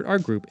convert our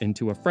group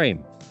into a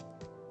frame.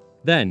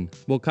 Then,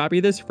 we'll copy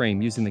this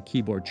frame using the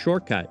keyboard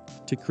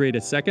shortcut to create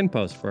a second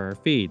post for our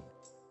feed.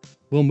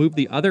 We'll move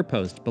the other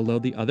post below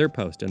the other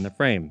post in the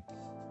frame.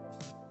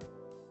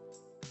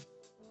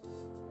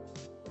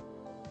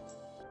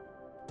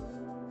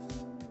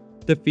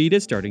 The feed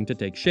is starting to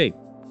take shape,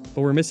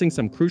 but we're missing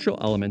some crucial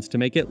elements to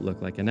make it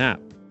look like an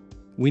app.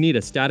 We need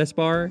a status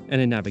bar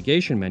and a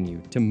navigation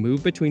menu to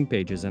move between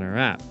pages in our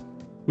app.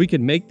 We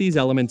could make these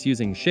elements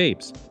using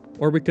shapes,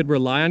 or we could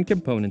rely on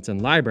components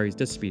and libraries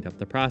to speed up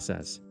the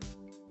process.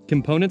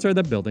 Components are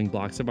the building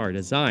blocks of our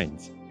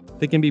designs.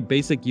 They can be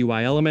basic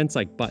UI elements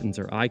like buttons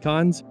or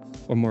icons,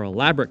 or more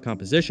elaborate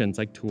compositions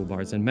like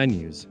toolbars and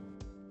menus.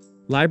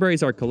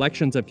 Libraries are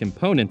collections of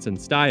components and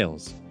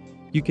styles.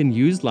 You can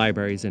use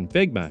libraries in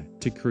Figma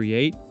to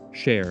create,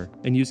 share,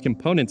 and use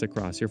components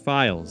across your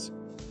files.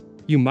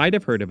 You might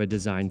have heard of a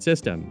design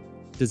system.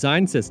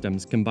 Design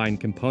systems combine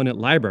component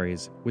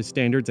libraries with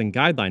standards and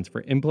guidelines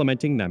for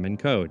implementing them in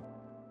code.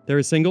 They're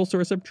a single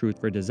source of truth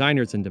for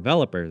designers and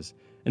developers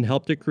and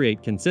help to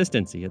create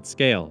consistency at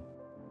scale.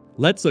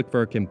 Let's look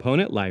for a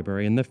component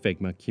library in the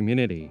Figma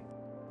community.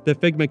 The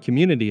Figma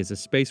community is a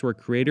space where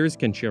creators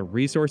can share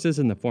resources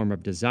in the form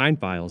of design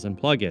files and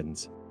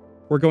plugins.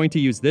 We're going to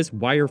use this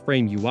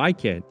wireframe UI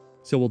kit,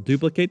 so we'll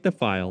duplicate the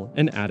file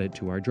and add it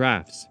to our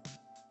drafts.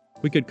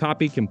 We could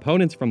copy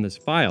components from this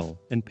file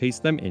and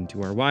paste them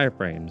into our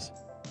wireframes.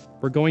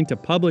 We're going to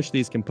publish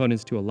these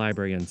components to a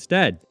library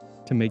instead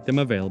to make them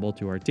available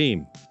to our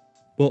team.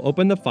 We'll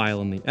open the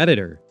file in the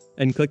editor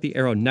and click the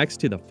arrow next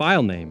to the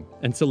file name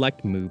and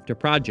select Move to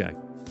Project.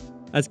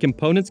 As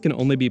components can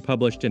only be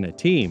published in a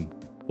team,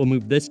 we'll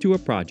move this to a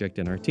project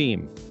in our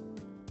team.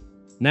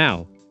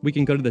 Now, we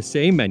can go to the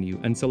same menu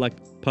and select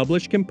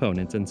Publish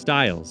Components and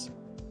Styles.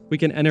 We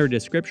can enter a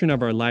description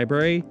of our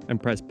library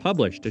and press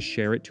Publish to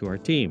share it to our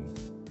team.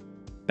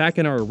 Back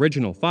in our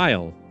original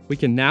file, we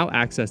can now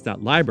access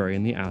that library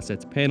in the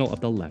Assets panel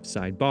of the left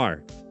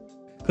sidebar.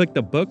 Click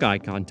the book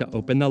icon to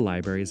open the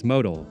library's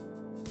modal.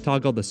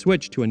 Toggle the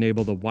switch to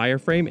enable the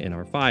wireframe in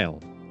our file.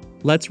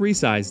 Let's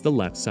resize the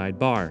left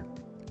sidebar.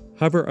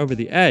 Hover over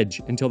the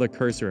edge until the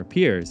cursor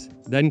appears,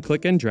 then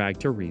click and drag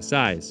to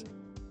resize.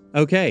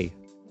 Okay,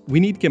 we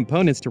need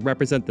components to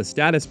represent the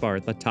status bar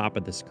at the top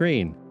of the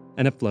screen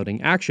and a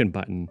floating action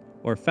button,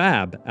 or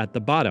FAB, at the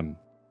bottom.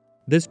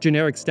 This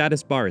generic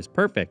status bar is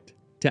perfect.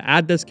 To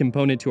add this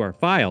component to our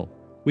file,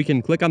 we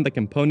can click on the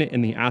component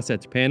in the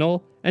Assets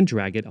panel and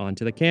drag it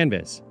onto the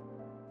canvas.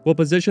 We'll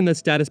position the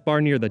status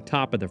bar near the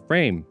top of the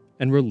frame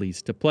and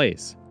release to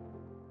place.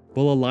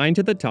 We'll align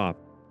to the top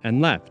and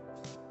left.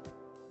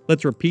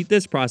 Let's repeat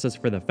this process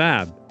for the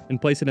FAB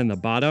and place it in the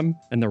bottom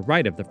and the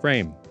right of the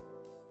frame.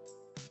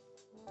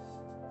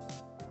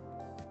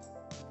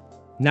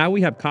 Now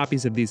we have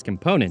copies of these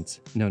components,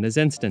 known as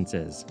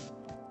instances.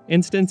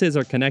 Instances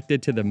are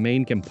connected to the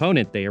main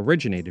component they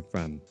originated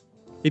from.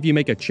 If you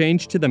make a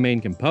change to the main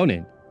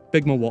component,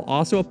 Figma will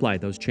also apply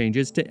those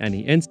changes to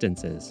any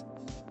instances.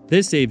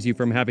 This saves you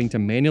from having to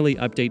manually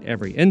update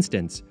every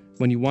instance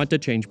when you want to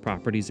change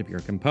properties of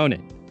your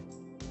component.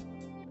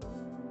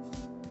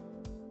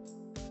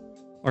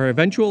 Our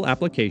eventual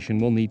application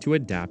will need to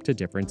adapt to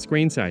different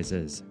screen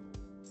sizes.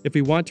 If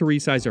we want to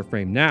resize our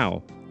frame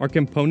now, our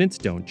components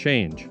don't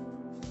change.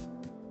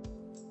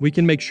 We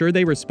can make sure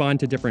they respond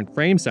to different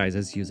frame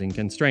sizes using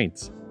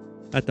constraints.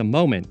 At the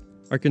moment,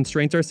 our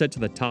constraints are set to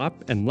the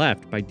top and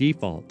left by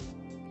default.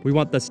 We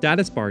want the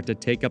status bar to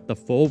take up the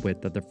full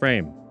width of the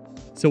frame.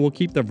 So we'll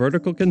keep the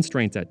vertical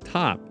constraints at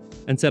top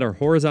and set our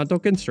horizontal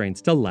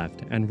constraints to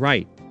left and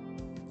right.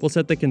 We'll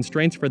set the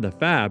constraints for the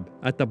FAB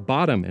at the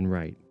bottom and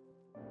right.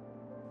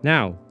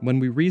 Now, when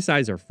we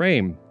resize our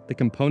frame, the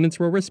components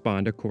will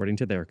respond according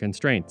to their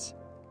constraints.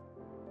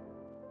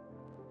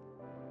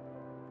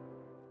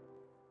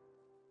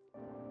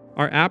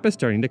 Our app is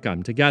starting to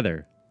come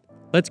together.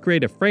 Let's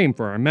create a frame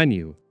for our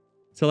menu.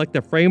 Select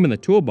the frame in the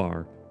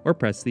toolbar or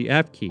press the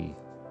F key.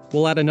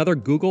 We'll add another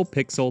Google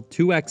Pixel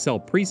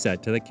 2XL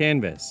preset to the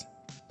canvas.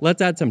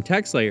 Let's add some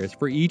text layers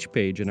for each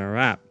page in our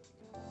app.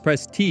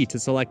 Press T to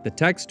select the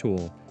text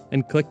tool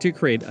and click to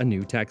create a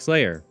new text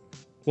layer.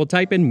 We'll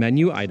type in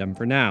menu item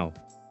for now.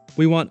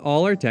 We want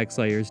all our text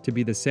layers to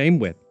be the same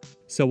width,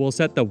 so we'll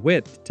set the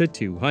width to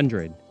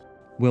 200.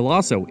 We'll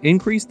also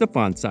increase the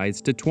font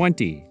size to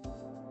 20.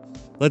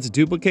 Let's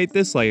duplicate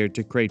this layer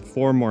to create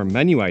 4 more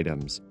menu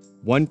items,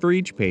 one for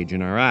each page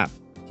in our app.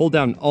 Hold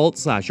down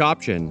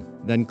Alt/Option,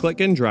 then click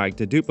and drag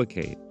to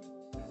duplicate.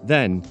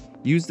 Then,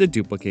 use the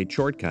duplicate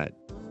shortcut.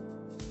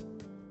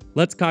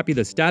 Let's copy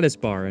the status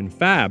bar and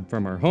FAB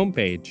from our home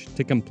page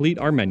to complete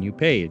our menu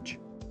page.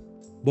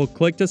 We'll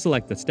click to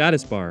select the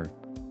status bar,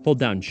 hold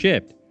down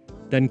Shift,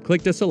 then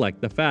click to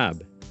select the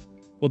FAB.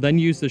 We'll then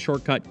use the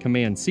shortcut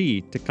Command-C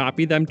to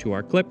copy them to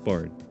our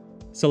clipboard.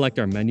 Select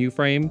our menu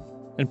frame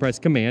and press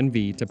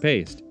Command-V to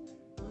paste.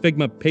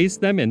 Figma pastes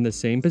them in the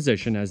same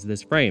position as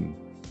this frame.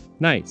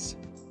 Nice.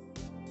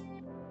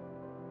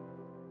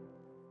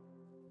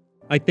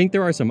 I think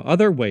there are some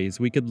other ways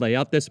we could lay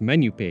out this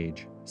menu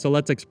page, so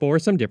let's explore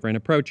some different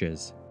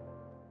approaches.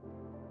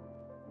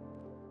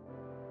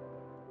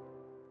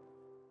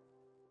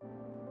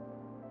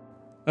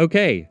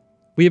 Okay,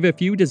 we have a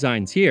few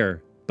designs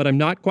here, but I'm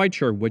not quite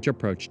sure which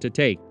approach to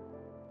take.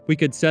 We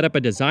could set up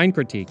a design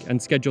critique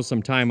and schedule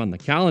some time on the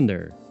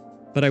calendar,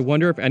 but I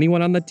wonder if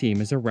anyone on the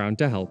team is around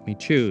to help me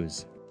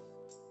choose.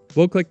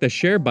 We'll click the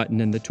Share button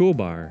in the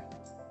toolbar.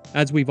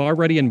 As we've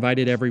already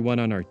invited everyone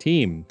on our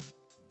team,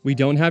 we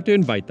don't have to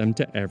invite them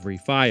to every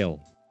file.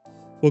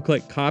 We'll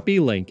click Copy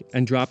Link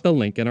and drop the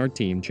link in our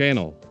team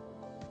channel.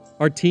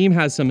 Our team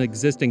has some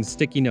existing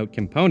sticky note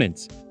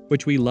components,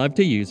 which we love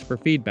to use for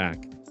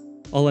feedback.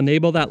 I'll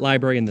enable that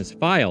library in this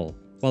file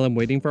while I'm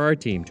waiting for our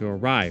team to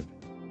arrive.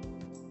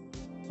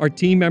 Our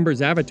team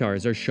members'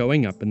 avatars are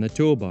showing up in the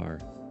toolbar.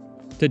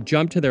 To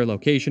jump to their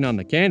location on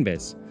the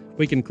canvas,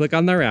 we can click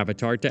on their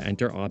avatar to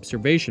enter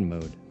observation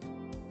mode.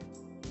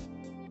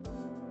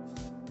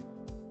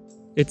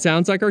 It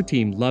sounds like our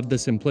team loved the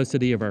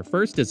simplicity of our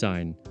first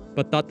design,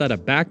 but thought that a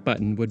back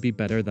button would be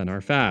better than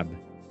our FAB.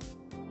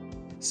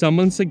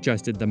 Someone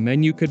suggested the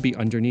menu could be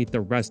underneath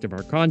the rest of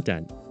our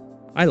content.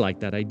 I like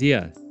that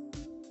idea.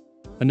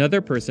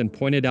 Another person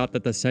pointed out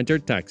that the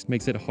centered text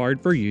makes it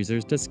hard for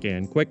users to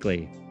scan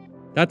quickly.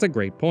 That's a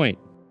great point.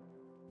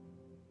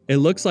 It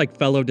looks like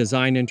fellow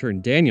design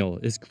intern Daniel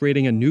is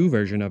creating a new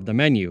version of the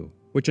menu,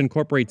 which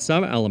incorporates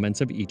some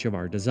elements of each of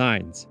our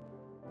designs.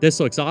 This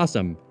looks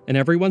awesome, and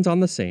everyone's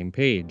on the same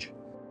page.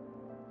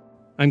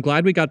 I'm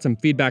glad we got some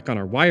feedback on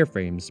our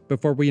wireframes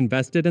before we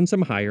invested in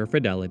some higher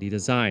fidelity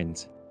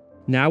designs.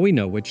 Now we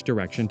know which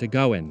direction to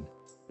go in.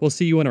 We'll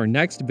see you in our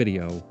next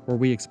video where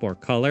we explore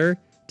color,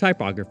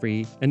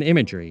 typography, and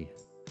imagery.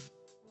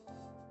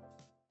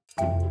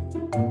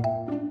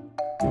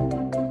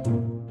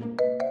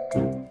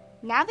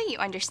 Now that you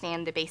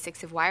understand the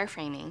basics of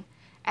wireframing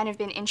and have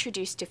been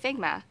introduced to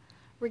Figma,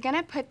 we're going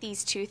to put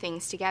these two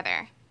things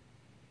together.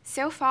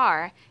 So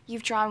far,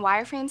 you've drawn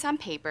wireframes on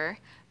paper,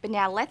 but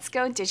now let's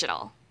go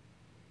digital.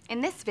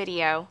 In this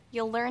video,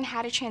 you'll learn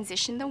how to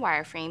transition the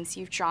wireframes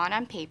you've drawn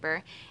on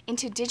paper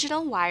into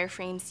digital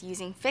wireframes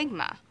using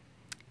Figma.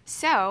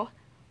 So,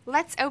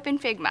 let's open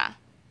Figma.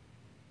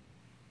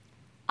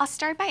 I'll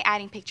start by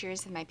adding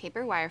pictures of my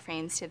paper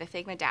wireframes to the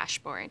Figma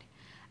dashboard.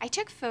 I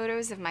took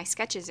photos of my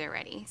sketches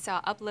already, so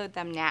I'll upload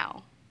them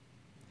now.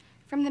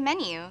 From the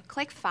menu,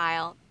 click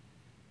File,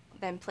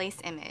 then Place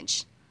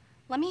Image.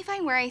 Let me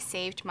find where I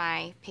saved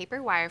my paper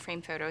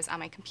wireframe photos on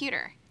my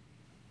computer.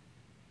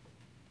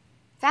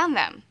 Found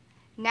them.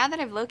 Now that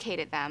I've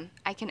located them,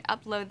 I can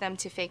upload them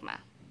to Figma.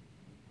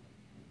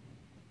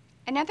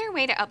 Another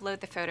way to upload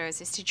the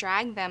photos is to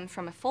drag them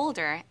from a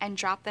folder and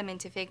drop them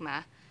into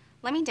Figma.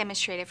 Let me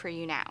demonstrate it for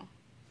you now.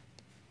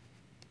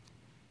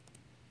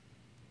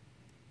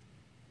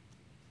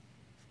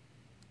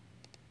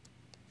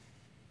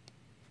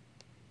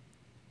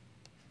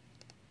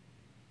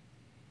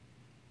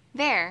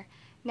 There,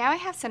 now I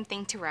have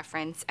something to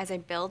reference as I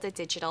build a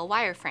digital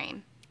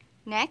wireframe.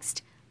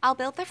 Next, I'll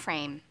build the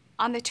frame.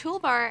 On the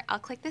toolbar, I'll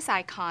click this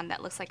icon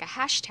that looks like a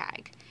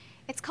hashtag.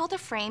 It's called a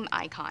frame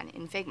icon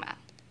in Figma.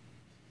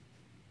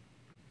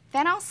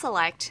 Then I'll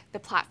select the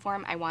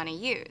platform I want to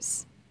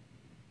use.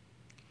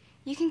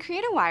 You can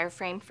create a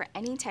wireframe for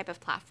any type of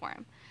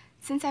platform.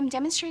 Since I'm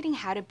demonstrating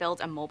how to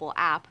build a mobile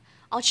app,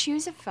 I'll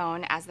choose a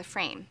phone as the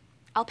frame.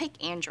 I'll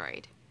pick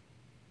Android.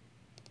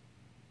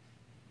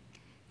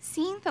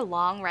 Seeing the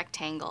long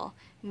rectangle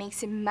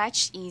makes it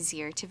much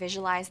easier to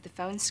visualize the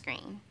phone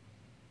screen.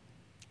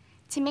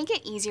 To make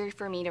it easier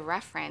for me to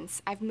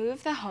reference, I've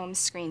moved the home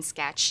screen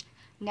sketch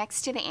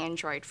next to the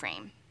Android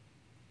frame.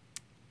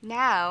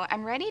 Now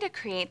I'm ready to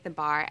create the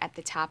bar at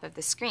the top of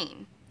the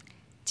screen.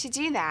 To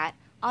do that,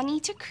 I'll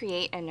need to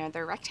create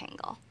another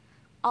rectangle.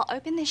 I'll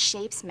open the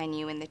Shapes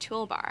menu in the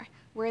toolbar,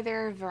 where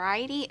there are a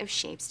variety of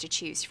shapes to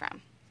choose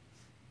from.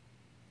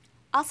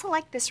 I'll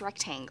select this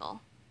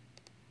rectangle.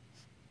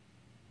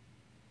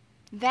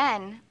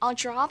 Then, I'll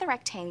draw the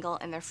rectangle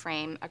in the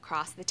frame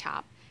across the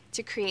top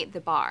to create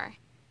the bar.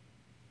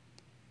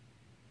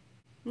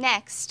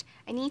 Next,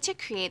 I need to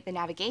create the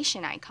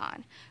navigation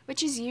icon,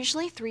 which is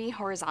usually 3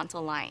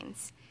 horizontal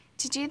lines.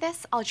 To do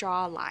this, I'll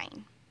draw a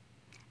line.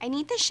 I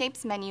need the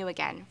Shapes menu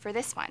again for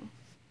this one.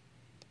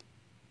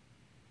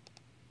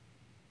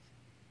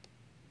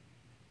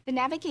 The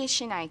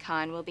navigation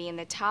icon will be in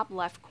the top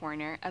left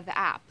corner of the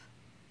app.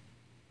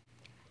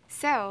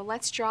 So,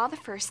 let's draw the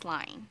first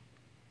line.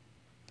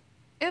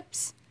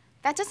 Oops,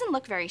 that doesn't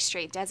look very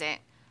straight, does it?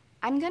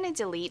 I'm going to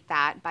delete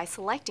that by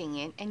selecting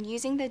it and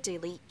using the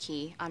delete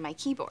key on my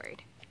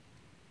keyboard.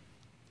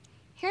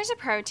 Here's a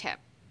pro tip.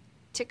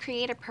 To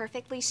create a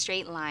perfectly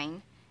straight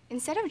line,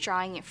 instead of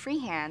drawing it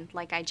freehand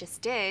like I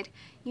just did,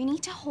 you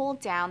need to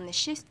hold down the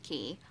Shift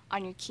key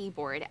on your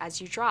keyboard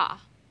as you draw.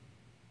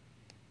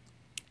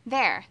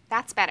 There,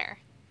 that's better.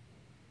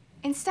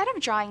 Instead of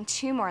drawing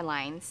 2 more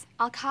lines,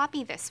 I'll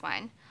copy this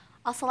one.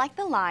 I'll select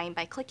the line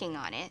by clicking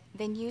on it,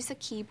 then use the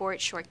keyboard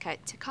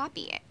shortcut to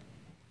copy it.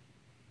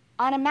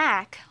 On a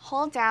Mac,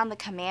 hold down the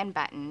Command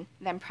button,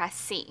 then press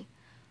C.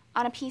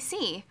 On a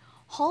PC,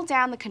 hold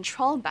down the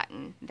Control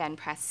button, then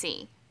press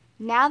C.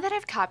 Now that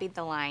I've copied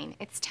the line,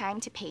 it's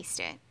time to paste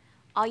it.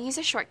 I'll use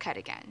a shortcut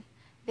again.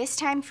 This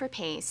time for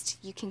paste,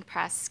 you can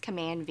press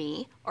Command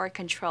V or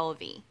Control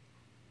V.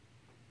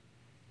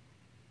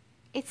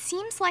 It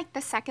seems like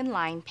the second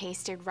line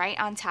pasted right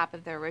on top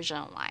of the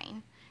original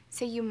line,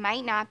 so you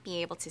might not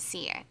be able to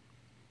see it.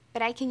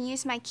 But I can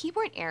use my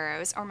keyboard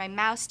arrows or my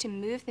mouse to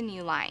move the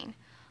new line.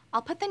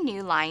 I'll put the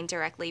new line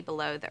directly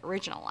below the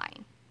original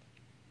line.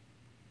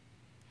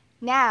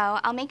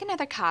 Now, I'll make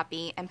another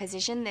copy and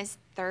position this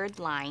third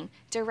line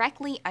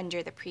directly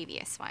under the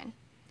previous one.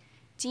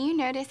 Do you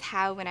notice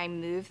how when I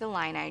move the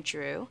line I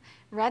drew,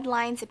 red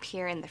lines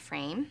appear in the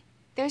frame?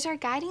 Those are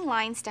guiding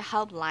lines to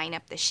help line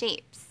up the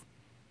shapes.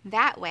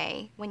 That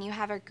way, when you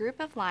have a group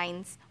of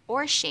lines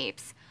or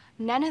shapes,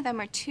 none of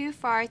them are too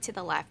far to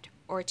the left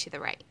or to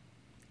the right.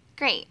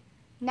 Great.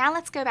 Now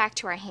let's go back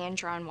to our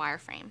hand-drawn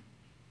wireframe.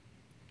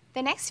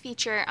 The next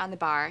feature on the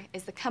bar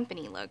is the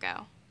company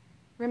logo.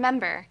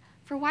 Remember,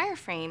 for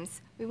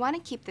wireframes, we want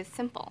to keep this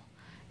simple.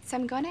 So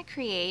I'm going to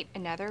create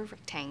another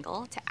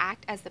rectangle to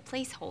act as the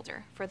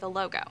placeholder for the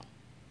logo.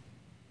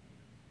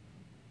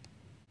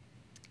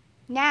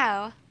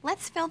 Now,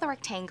 let's fill the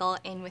rectangle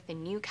in with a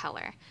new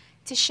color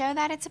to show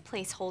that it's a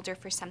placeholder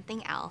for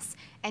something else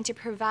and to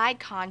provide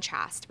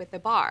contrast with the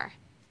bar.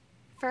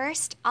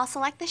 First, I'll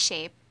select the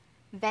shape,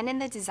 then in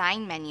the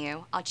Design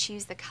menu, I'll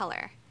choose the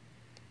color.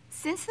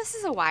 Since this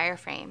is a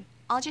wireframe,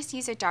 I'll just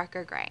use a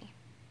darker gray.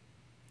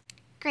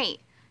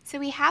 Great, so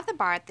we have the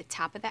bar at the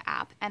top of the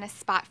app and a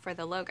spot for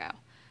the logo.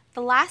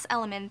 The last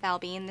element that'll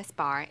be in this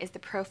bar is the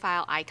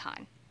profile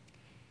icon.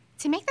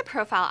 To make the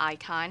profile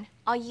icon,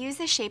 I'll use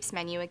the Shapes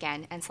menu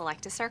again and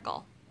select a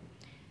circle.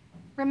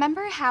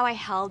 Remember how I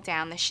held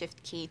down the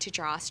Shift key to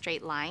draw a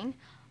straight line?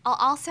 I'll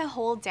also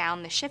hold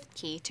down the Shift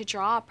key to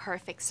draw a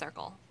perfect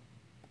circle.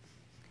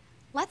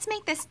 Let's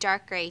make this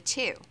dark gray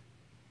too.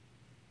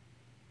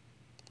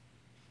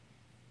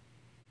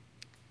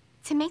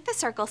 To make the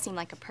circle seem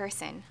like a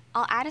person,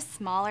 I'll add a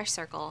smaller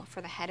circle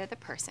for the head of the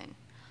person.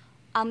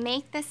 I'll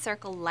make this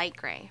circle light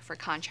gray for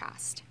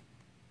contrast.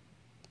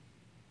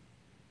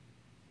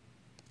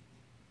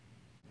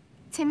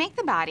 To make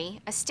the body,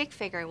 a stick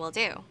figure will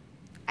do.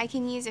 I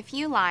can use a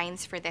few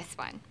lines for this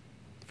one.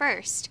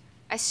 First,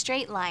 a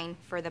straight line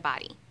for the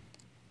body.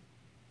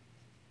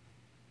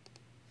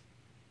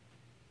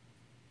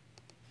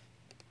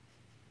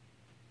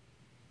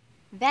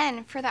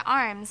 Then, for the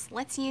arms,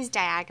 let's use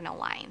diagonal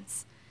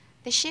lines.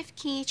 The Shift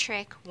key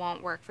trick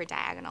won't work for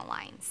diagonal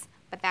lines,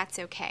 but that's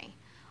okay.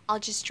 I'll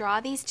just draw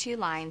these two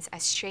lines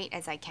as straight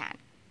as I can.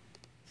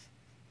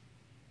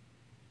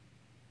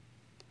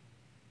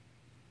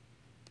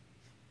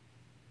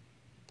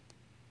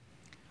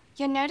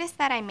 You'll notice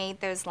that I made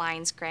those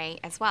lines gray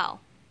as well.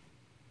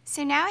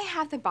 So now I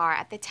have the bar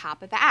at the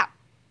top of the app.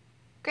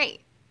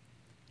 Great.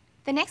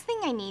 The next thing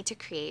I need to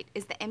create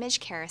is the image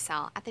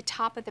carousel at the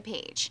top of the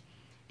page.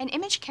 An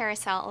image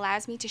carousel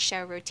allows me to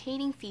show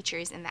rotating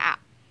features in the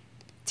app.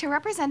 To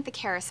represent the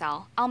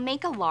carousel, I'll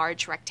make a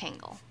large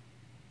rectangle.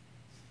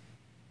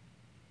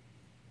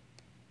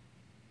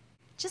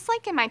 Just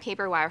like in my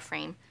paper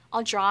wireframe,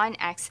 I'll draw an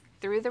X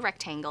through the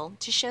rectangle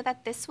to show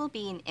that this will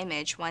be an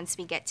image once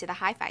we get to the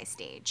hi-fi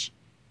stage.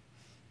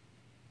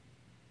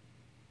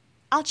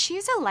 I'll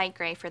choose a light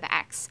gray for the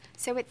X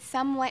so it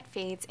somewhat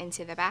fades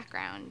into the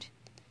background.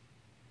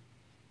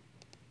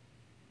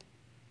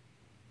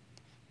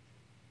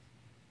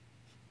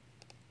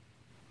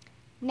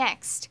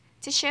 Next,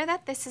 to show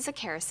that this is a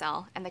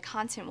carousel and the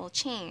content will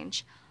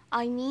change,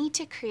 I'll need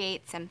to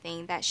create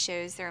something that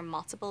shows there are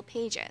multiple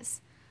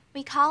pages.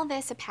 We call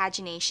this a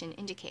pagination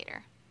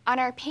indicator. On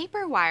our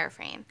paper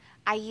wireframe,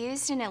 I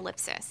used an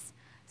ellipsis,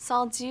 so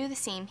I'll do the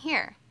same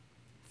here.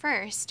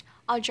 First,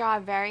 I'll draw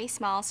a very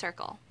small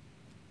circle.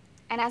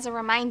 And as a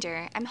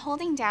reminder, I'm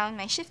holding down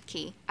my Shift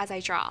key as I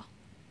draw.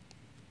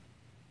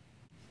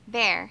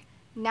 There,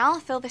 now I'll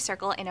fill the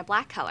circle in a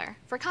black color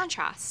for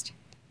contrast.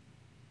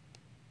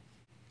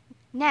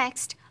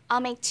 Next,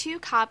 I'll make 2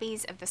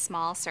 copies of the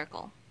small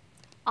circle.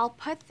 I'll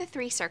put the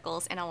 3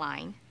 circles in a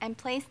line and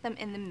place them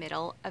in the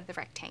middle of the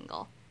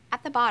rectangle,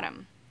 at the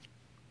bottom.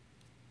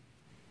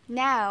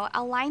 Now,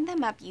 I'll line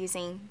them up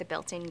using the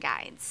built-in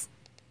guides.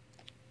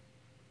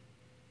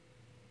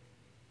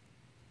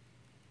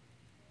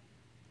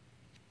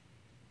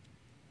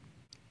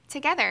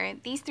 Together,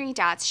 these 3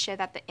 dots show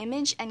that the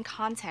image and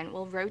content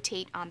will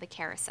rotate on the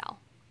carousel.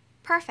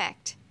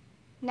 Perfect!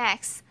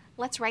 Next,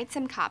 let's write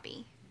some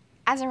copy.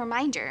 As a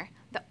reminder,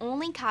 the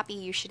only copy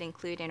you should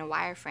include in a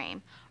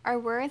wireframe are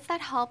words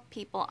that help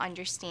people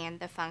understand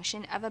the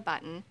function of a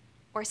button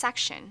or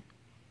section.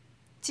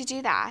 To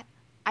do that,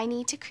 I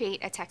need to create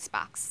a text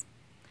box.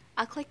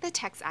 I'll click the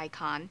text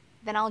icon,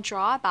 then I'll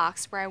draw a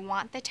box where I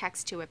want the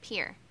text to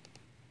appear.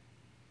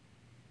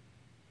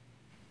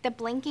 The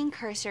blinking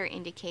cursor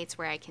indicates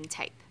where I can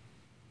type.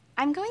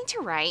 I'm going to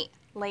write,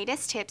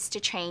 "Latest tips to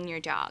train your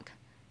dog."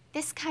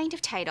 This kind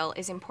of title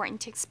is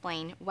important to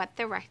explain what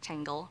the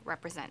rectangle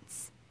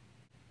represents.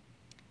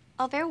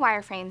 Although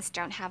wireframes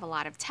don't have a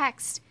lot of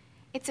text,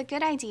 it's a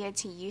good idea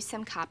to use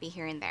some copy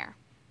here and there,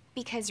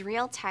 because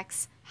real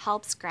text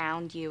helps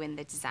ground you in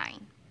the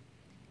design.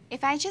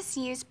 If I just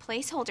use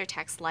placeholder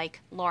text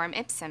like lorem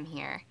ipsum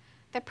here,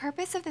 the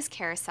purpose of this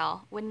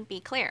carousel wouldn't be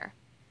clear.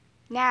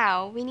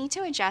 Now, we need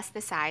to adjust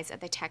the size of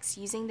the text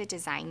using the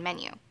design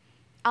menu.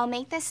 I'll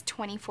make this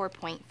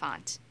 24-point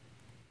font.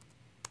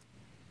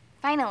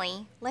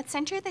 Finally, let's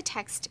center the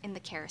text in the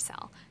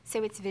carousel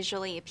so it's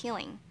visually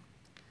appealing.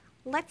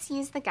 Let's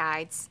use the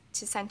guides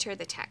to center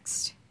the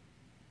text.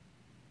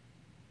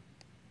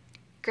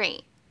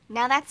 Great,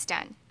 now that's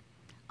done.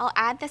 I'll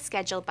add the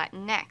schedule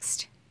button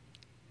next.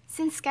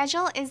 Since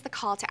schedule is the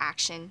call to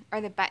action, or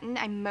the button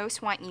I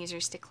most want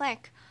users to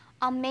click,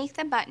 I'll make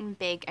the button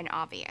big and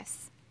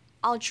obvious.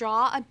 I'll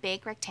draw a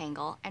big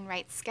rectangle and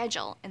write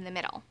schedule in the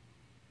middle.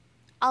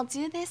 I'll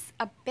do this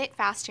a bit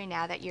faster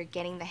now that you're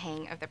getting the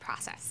hang of the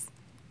process.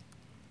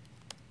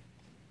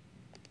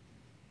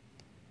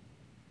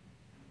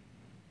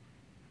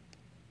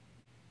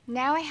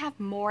 Now I have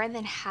more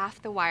than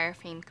half the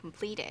wireframe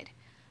completed.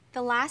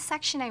 The last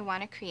section I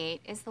want to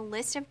create is the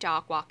list of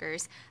dog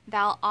walkers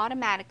that will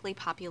automatically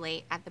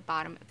populate at the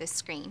bottom of the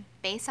screen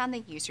based on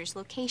the user's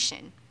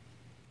location.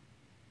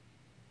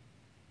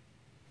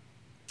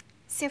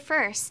 So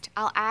first,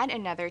 I'll add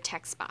another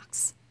text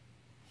box.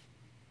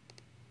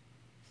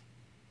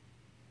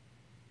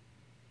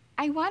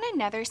 I want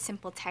another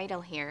simple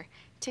title here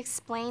to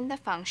explain the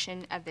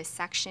function of this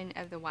section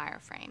of the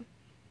wireframe.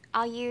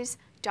 I'll use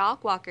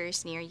Dog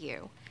Walkers Near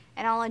You,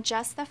 and I'll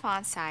adjust the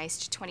font size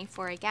to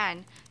 24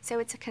 again so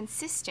it's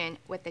consistent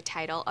with the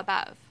title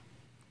above.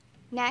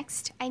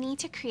 Next, I need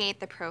to create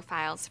the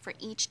profiles for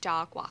each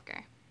dog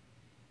walker.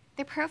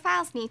 The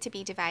profiles need to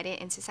be divided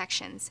into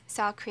sections,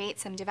 so I'll create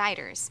some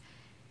dividers.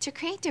 To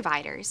create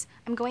dividers,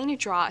 I'm going to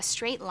draw a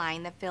straight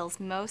line that fills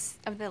most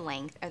of the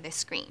length of the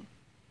screen.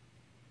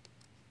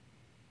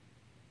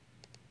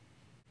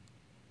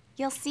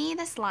 You'll see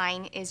this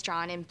line is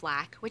drawn in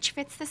black, which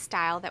fits the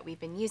style that we've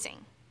been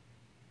using.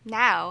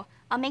 Now,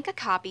 I'll make a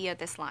copy of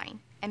this line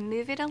and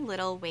move it a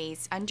little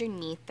ways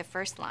underneath the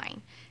first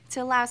line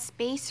to allow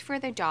space for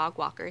the dog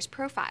walker's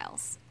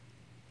profiles.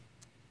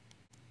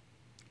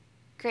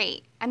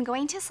 Great, I'm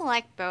going to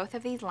select both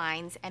of these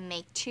lines and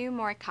make 2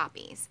 more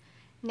copies.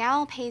 Now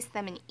I'll paste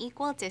them an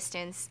equal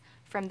distance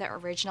from the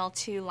original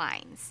 2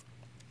 lines.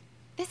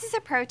 This is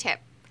a pro tip.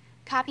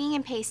 Copying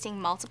and pasting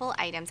multiple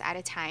items at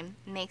a time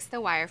makes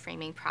the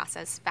wireframing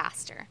process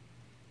faster.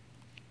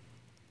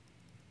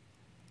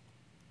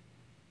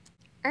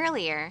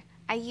 Earlier,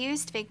 I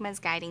used Figma's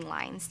guiding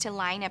lines to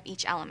line up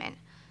each element,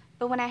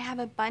 but when I have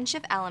a bunch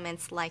of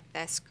elements like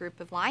this group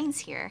of lines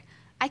here,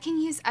 I can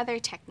use other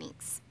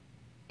techniques.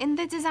 In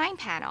the Design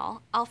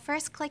panel, I'll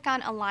first click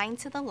on Align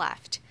to the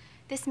left.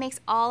 This makes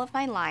all of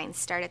my lines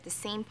start at the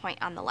same point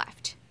on the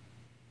left.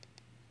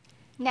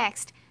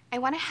 Next, I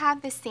want to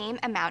have the same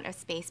amount of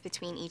space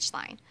between each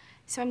line,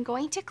 so I'm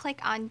going to click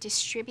on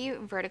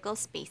Distribute Vertical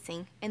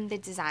Spacing in the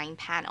Design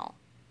panel.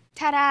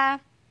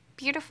 Ta-da!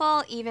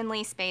 Beautiful,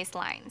 evenly spaced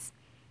lines.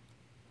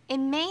 It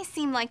may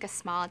seem like a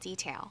small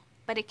detail,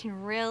 but it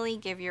can really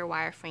give your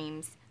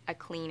wireframes a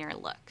cleaner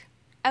look.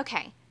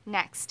 Okay,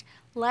 next,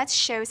 let's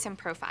show some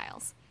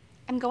profiles.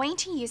 I'm going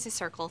to use a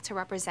circle to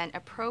represent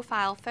a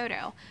profile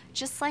photo,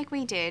 just like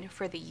we did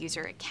for the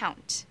user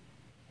account.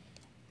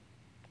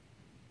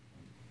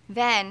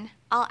 Then,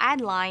 I'll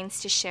add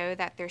lines to show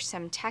that there's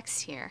some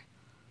text here.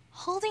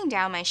 Holding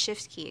down my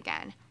Shift key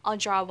again, I'll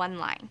draw one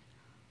line.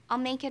 I'll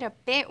make it a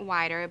bit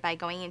wider by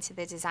going into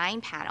the Design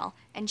panel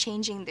and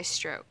changing the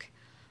stroke.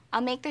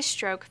 I'll make the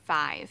stroke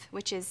 5,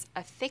 which is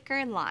a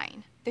thicker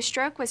line. The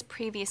stroke was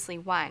previously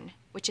 1,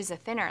 which is a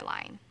thinner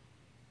line.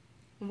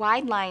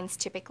 Wide lines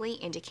typically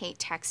indicate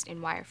text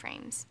in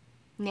wireframes.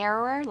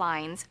 Narrower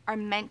lines are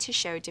meant to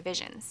show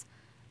divisions,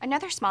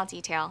 another small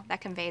detail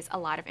that conveys a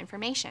lot of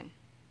information.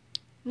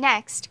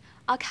 Next,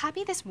 I'll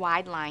copy this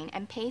wide line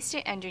and paste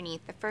it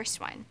underneath the first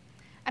one.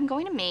 I'm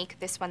going to make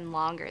this one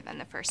longer than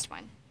the first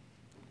one.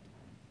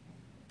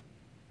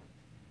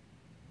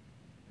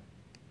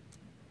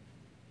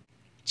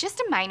 Just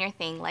a minor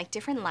thing like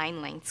different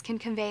line lengths can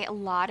convey a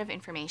lot of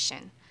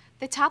information.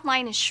 The top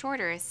line is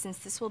shorter since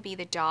this will be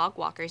the dog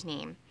walker's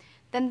name.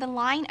 Then the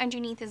line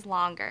underneath is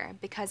longer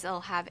because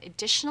it'll have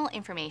additional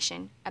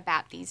information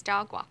about these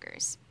dog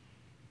walkers.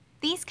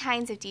 These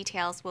kinds of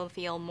details will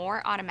feel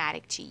more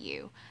automatic to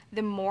you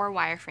the more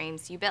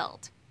wireframes you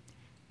build.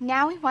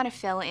 Now we want to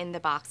fill in the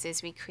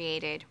boxes we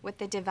created with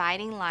the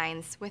dividing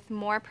lines with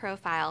more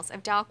profiles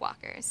of dog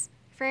walkers.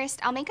 First,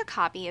 I'll make a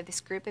copy of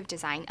this group of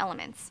design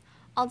elements.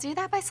 I'll do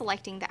that by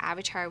selecting the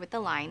avatar with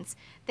the lines,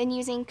 then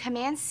using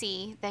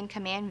Command-C, then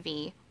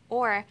Command-V,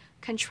 or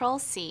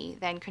Control-C,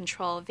 then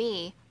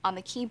Control-V on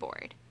the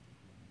keyboard.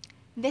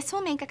 This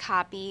will make a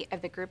copy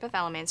of the group of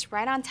elements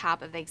right on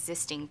top of the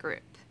existing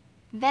group.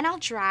 Then I'll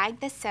drag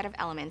this set of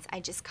elements I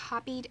just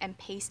copied and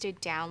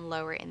pasted down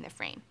lower in the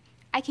frame.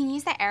 I can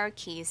use the arrow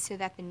keys so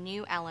that the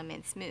new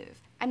elements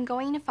move. I'm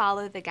going to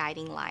follow the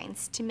guiding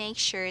lines to make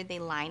sure they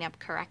line up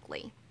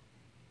correctly.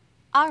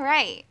 All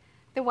right.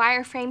 The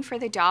wireframe for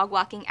the dog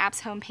walking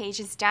app's homepage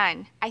is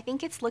done. I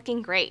think it's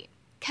looking great.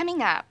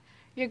 Coming up,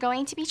 you're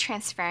going to be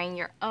transferring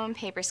your own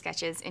paper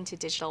sketches into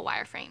digital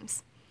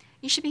wireframes.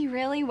 You should be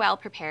really well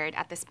prepared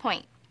at this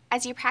point.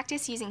 As you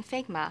practice using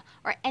Figma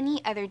or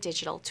any other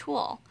digital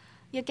tool,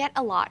 you'll get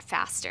a lot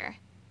faster,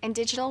 and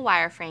digital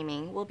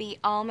wireframing will be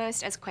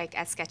almost as quick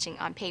as sketching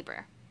on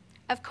paper.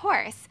 Of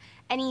course,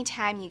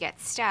 anytime you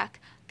get stuck,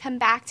 come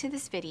back to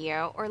this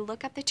video or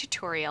look up the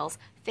tutorials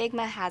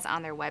Figma has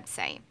on their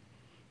website.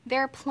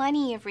 There are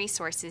plenty of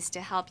resources to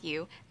help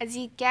you as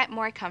you get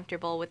more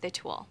comfortable with the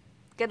tool.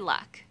 Good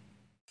luck!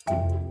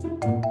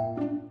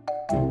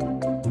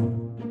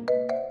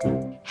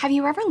 Have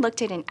you ever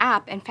looked at an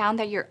app and found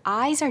that your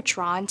eyes are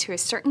drawn to a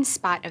certain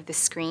spot of the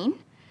screen?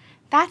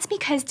 That's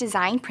because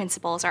design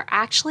principles are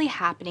actually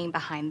happening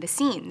behind the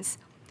scenes.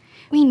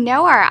 We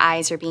know our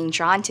eyes are being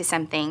drawn to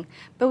something,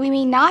 but we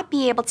may not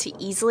be able to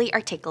easily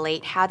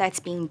articulate how that's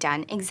being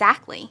done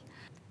exactly.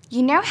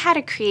 You know how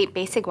to create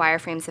basic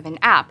wireframes of an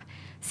app,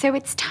 so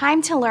it's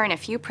time to learn a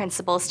few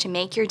principles to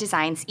make your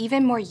designs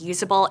even more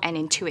usable and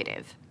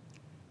intuitive.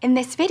 In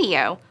this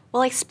video,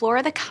 we'll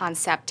explore the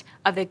concept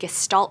of the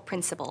Gestalt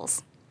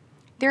principles.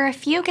 There are a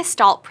few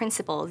Gestalt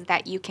principles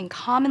that you can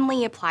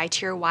commonly apply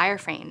to your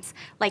wireframes,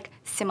 like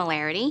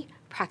similarity,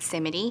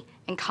 proximity,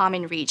 and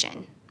common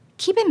region.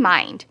 Keep in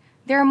mind,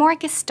 there are more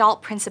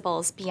Gestalt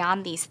principles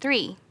beyond these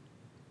 3.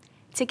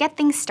 To get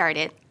things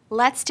started,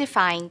 let's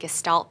define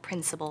Gestalt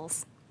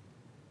principles.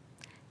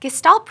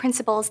 Gestalt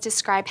principles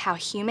describe how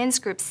humans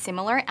group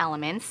similar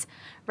elements,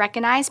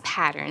 recognize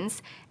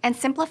patterns, and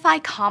simplify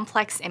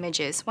complex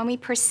images when we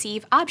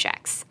perceive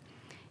objects.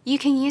 You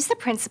can use the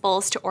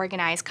principles to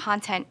organize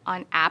content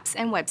on apps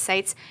and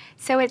websites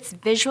so it's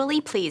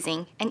visually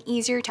pleasing and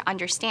easier to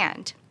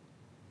understand.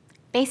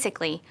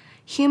 Basically,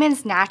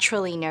 humans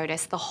naturally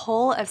notice the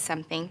whole of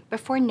something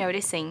before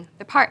noticing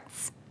the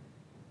parts.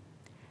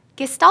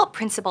 Gestalt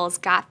principles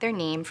got their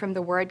name from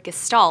the word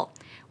Gestalt,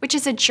 which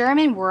is a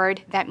German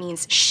word that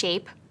means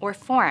shape or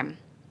form.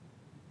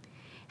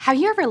 Have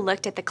you ever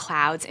looked at the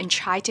clouds and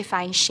tried to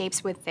find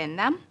shapes within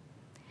them?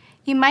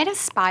 You might have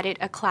spotted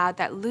a cloud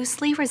that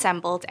loosely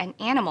resembled an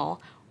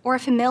animal or a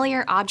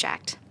familiar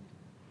object.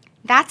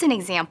 That's an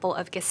example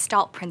of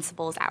Gestalt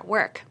principles at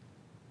work.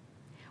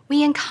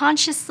 We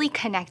unconsciously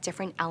connect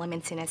different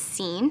elements in a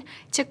scene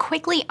to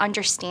quickly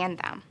understand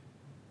them.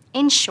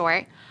 In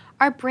short,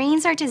 our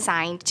brains are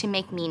designed to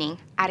make meaning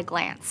at a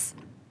glance.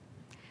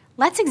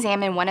 Let's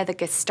examine one of the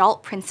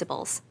Gestalt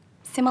principles,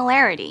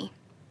 similarity.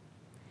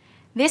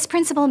 This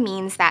principle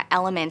means that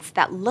elements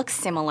that look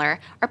similar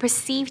are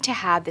perceived to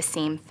have the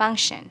same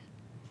function.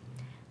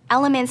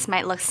 Elements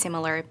might look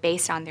similar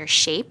based on their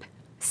shape,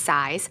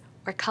 size,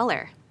 or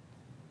color.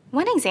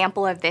 One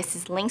example of this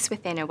is links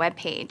within a web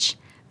page.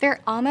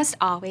 They're almost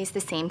always the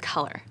same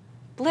color,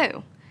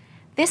 blue.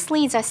 This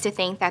leads us to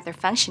think that their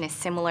function is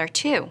similar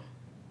too.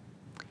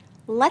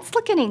 Let's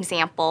look at an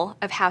example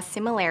of how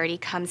similarity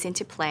comes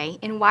into play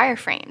in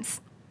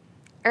wireframes.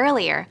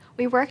 Earlier,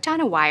 we worked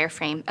on a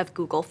wireframe of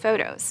Google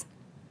Photos.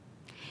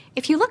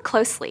 If you look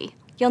closely,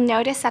 you'll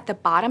notice that the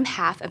bottom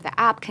half of the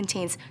app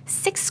contains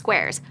 6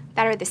 squares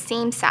that are the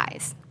same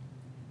size.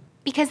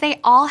 Because they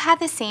all have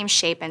the same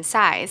shape and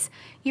size,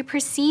 you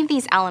perceive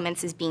these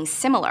elements as being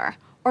similar,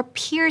 or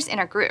peers in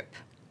a group.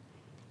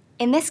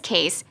 In this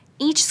case,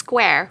 each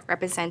square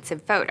represents a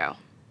photo,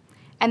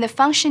 and the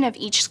function of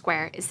each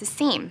square is the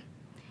same.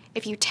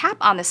 If you tap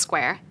on the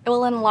square, it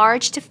will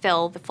enlarge to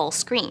fill the full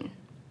screen.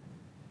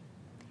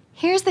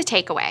 Here's the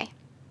takeaway.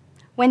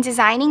 When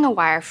designing a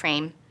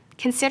wireframe,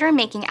 consider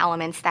making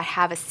elements that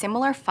have a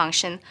similar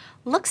function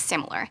look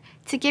similar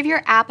to give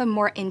your app a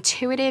more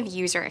intuitive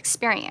user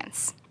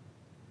experience.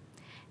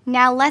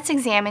 Now let's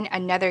examine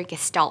another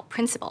Gestalt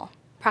principle,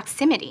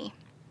 proximity.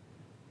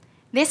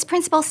 This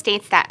principle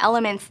states that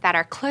elements that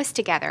are close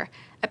together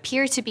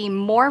appear to be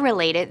more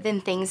related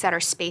than things that are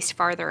spaced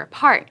farther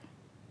apart.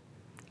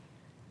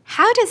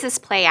 How does this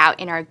play out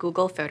in our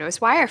Google Photos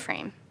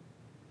wireframe?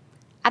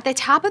 At the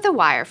top of the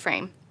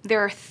wireframe, there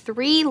are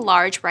 3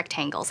 large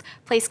rectangles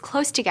placed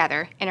close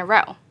together in a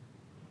row.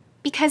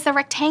 Because the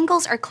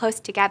rectangles are close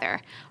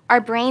together,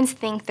 our brains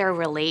think they're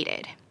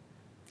related.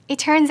 It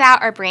turns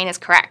out our brain is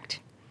correct.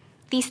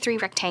 These 3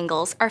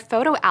 rectangles are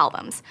photo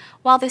albums,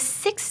 while the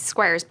 6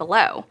 squares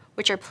below,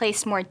 which are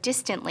placed more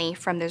distantly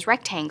from those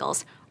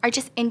rectangles, are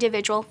just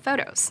individual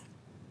photos.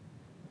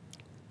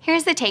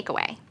 Here's the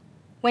takeaway.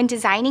 When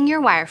designing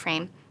your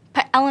wireframe,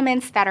 put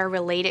elements that are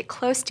related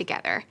close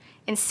together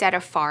instead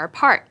of far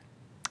apart.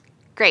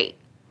 Great.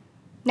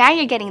 Now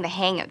you're getting the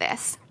hang of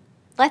this.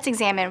 Let's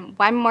examine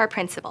one more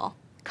principle,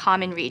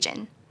 common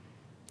region.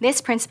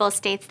 This principle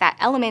states that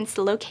elements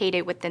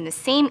located within the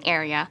same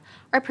area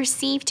are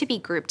perceived to be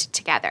grouped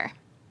together.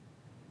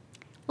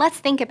 Let's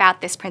think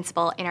about this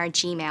principle in our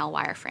Gmail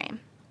wireframe.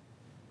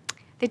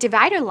 The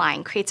divider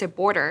line creates a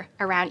border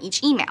around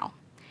each email,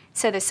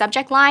 so the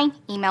subject line,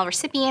 email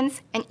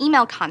recipients, and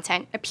email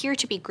content appear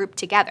to be grouped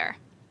together.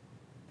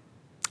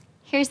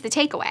 Here's the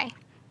takeaway.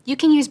 You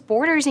can use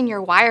borders in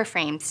your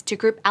wireframes to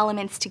group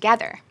elements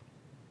together.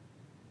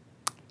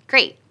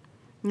 Great.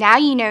 Now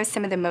you know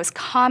some of the most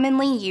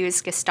commonly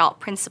used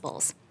Gestalt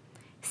principles: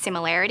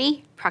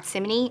 similarity,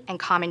 proximity, and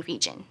common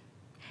region.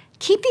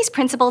 Keep these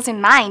principles in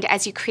mind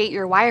as you create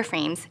your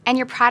wireframes, and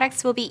your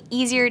products will be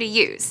easier to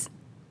use.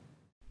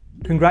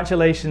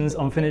 Congratulations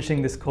on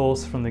finishing this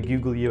course from the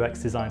Google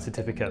UX Design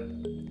Certificate.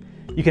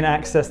 You can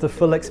access the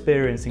full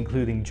experience,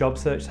 including job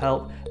search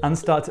help, and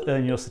start to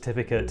earn your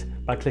certificate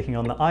by clicking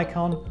on the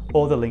icon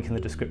or the link in the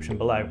description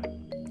below.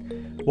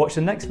 Watch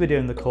the next video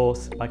in the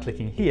course by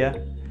clicking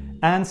here,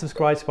 and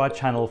subscribe to our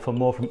channel for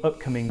more from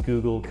upcoming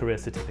Google Career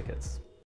Certificates.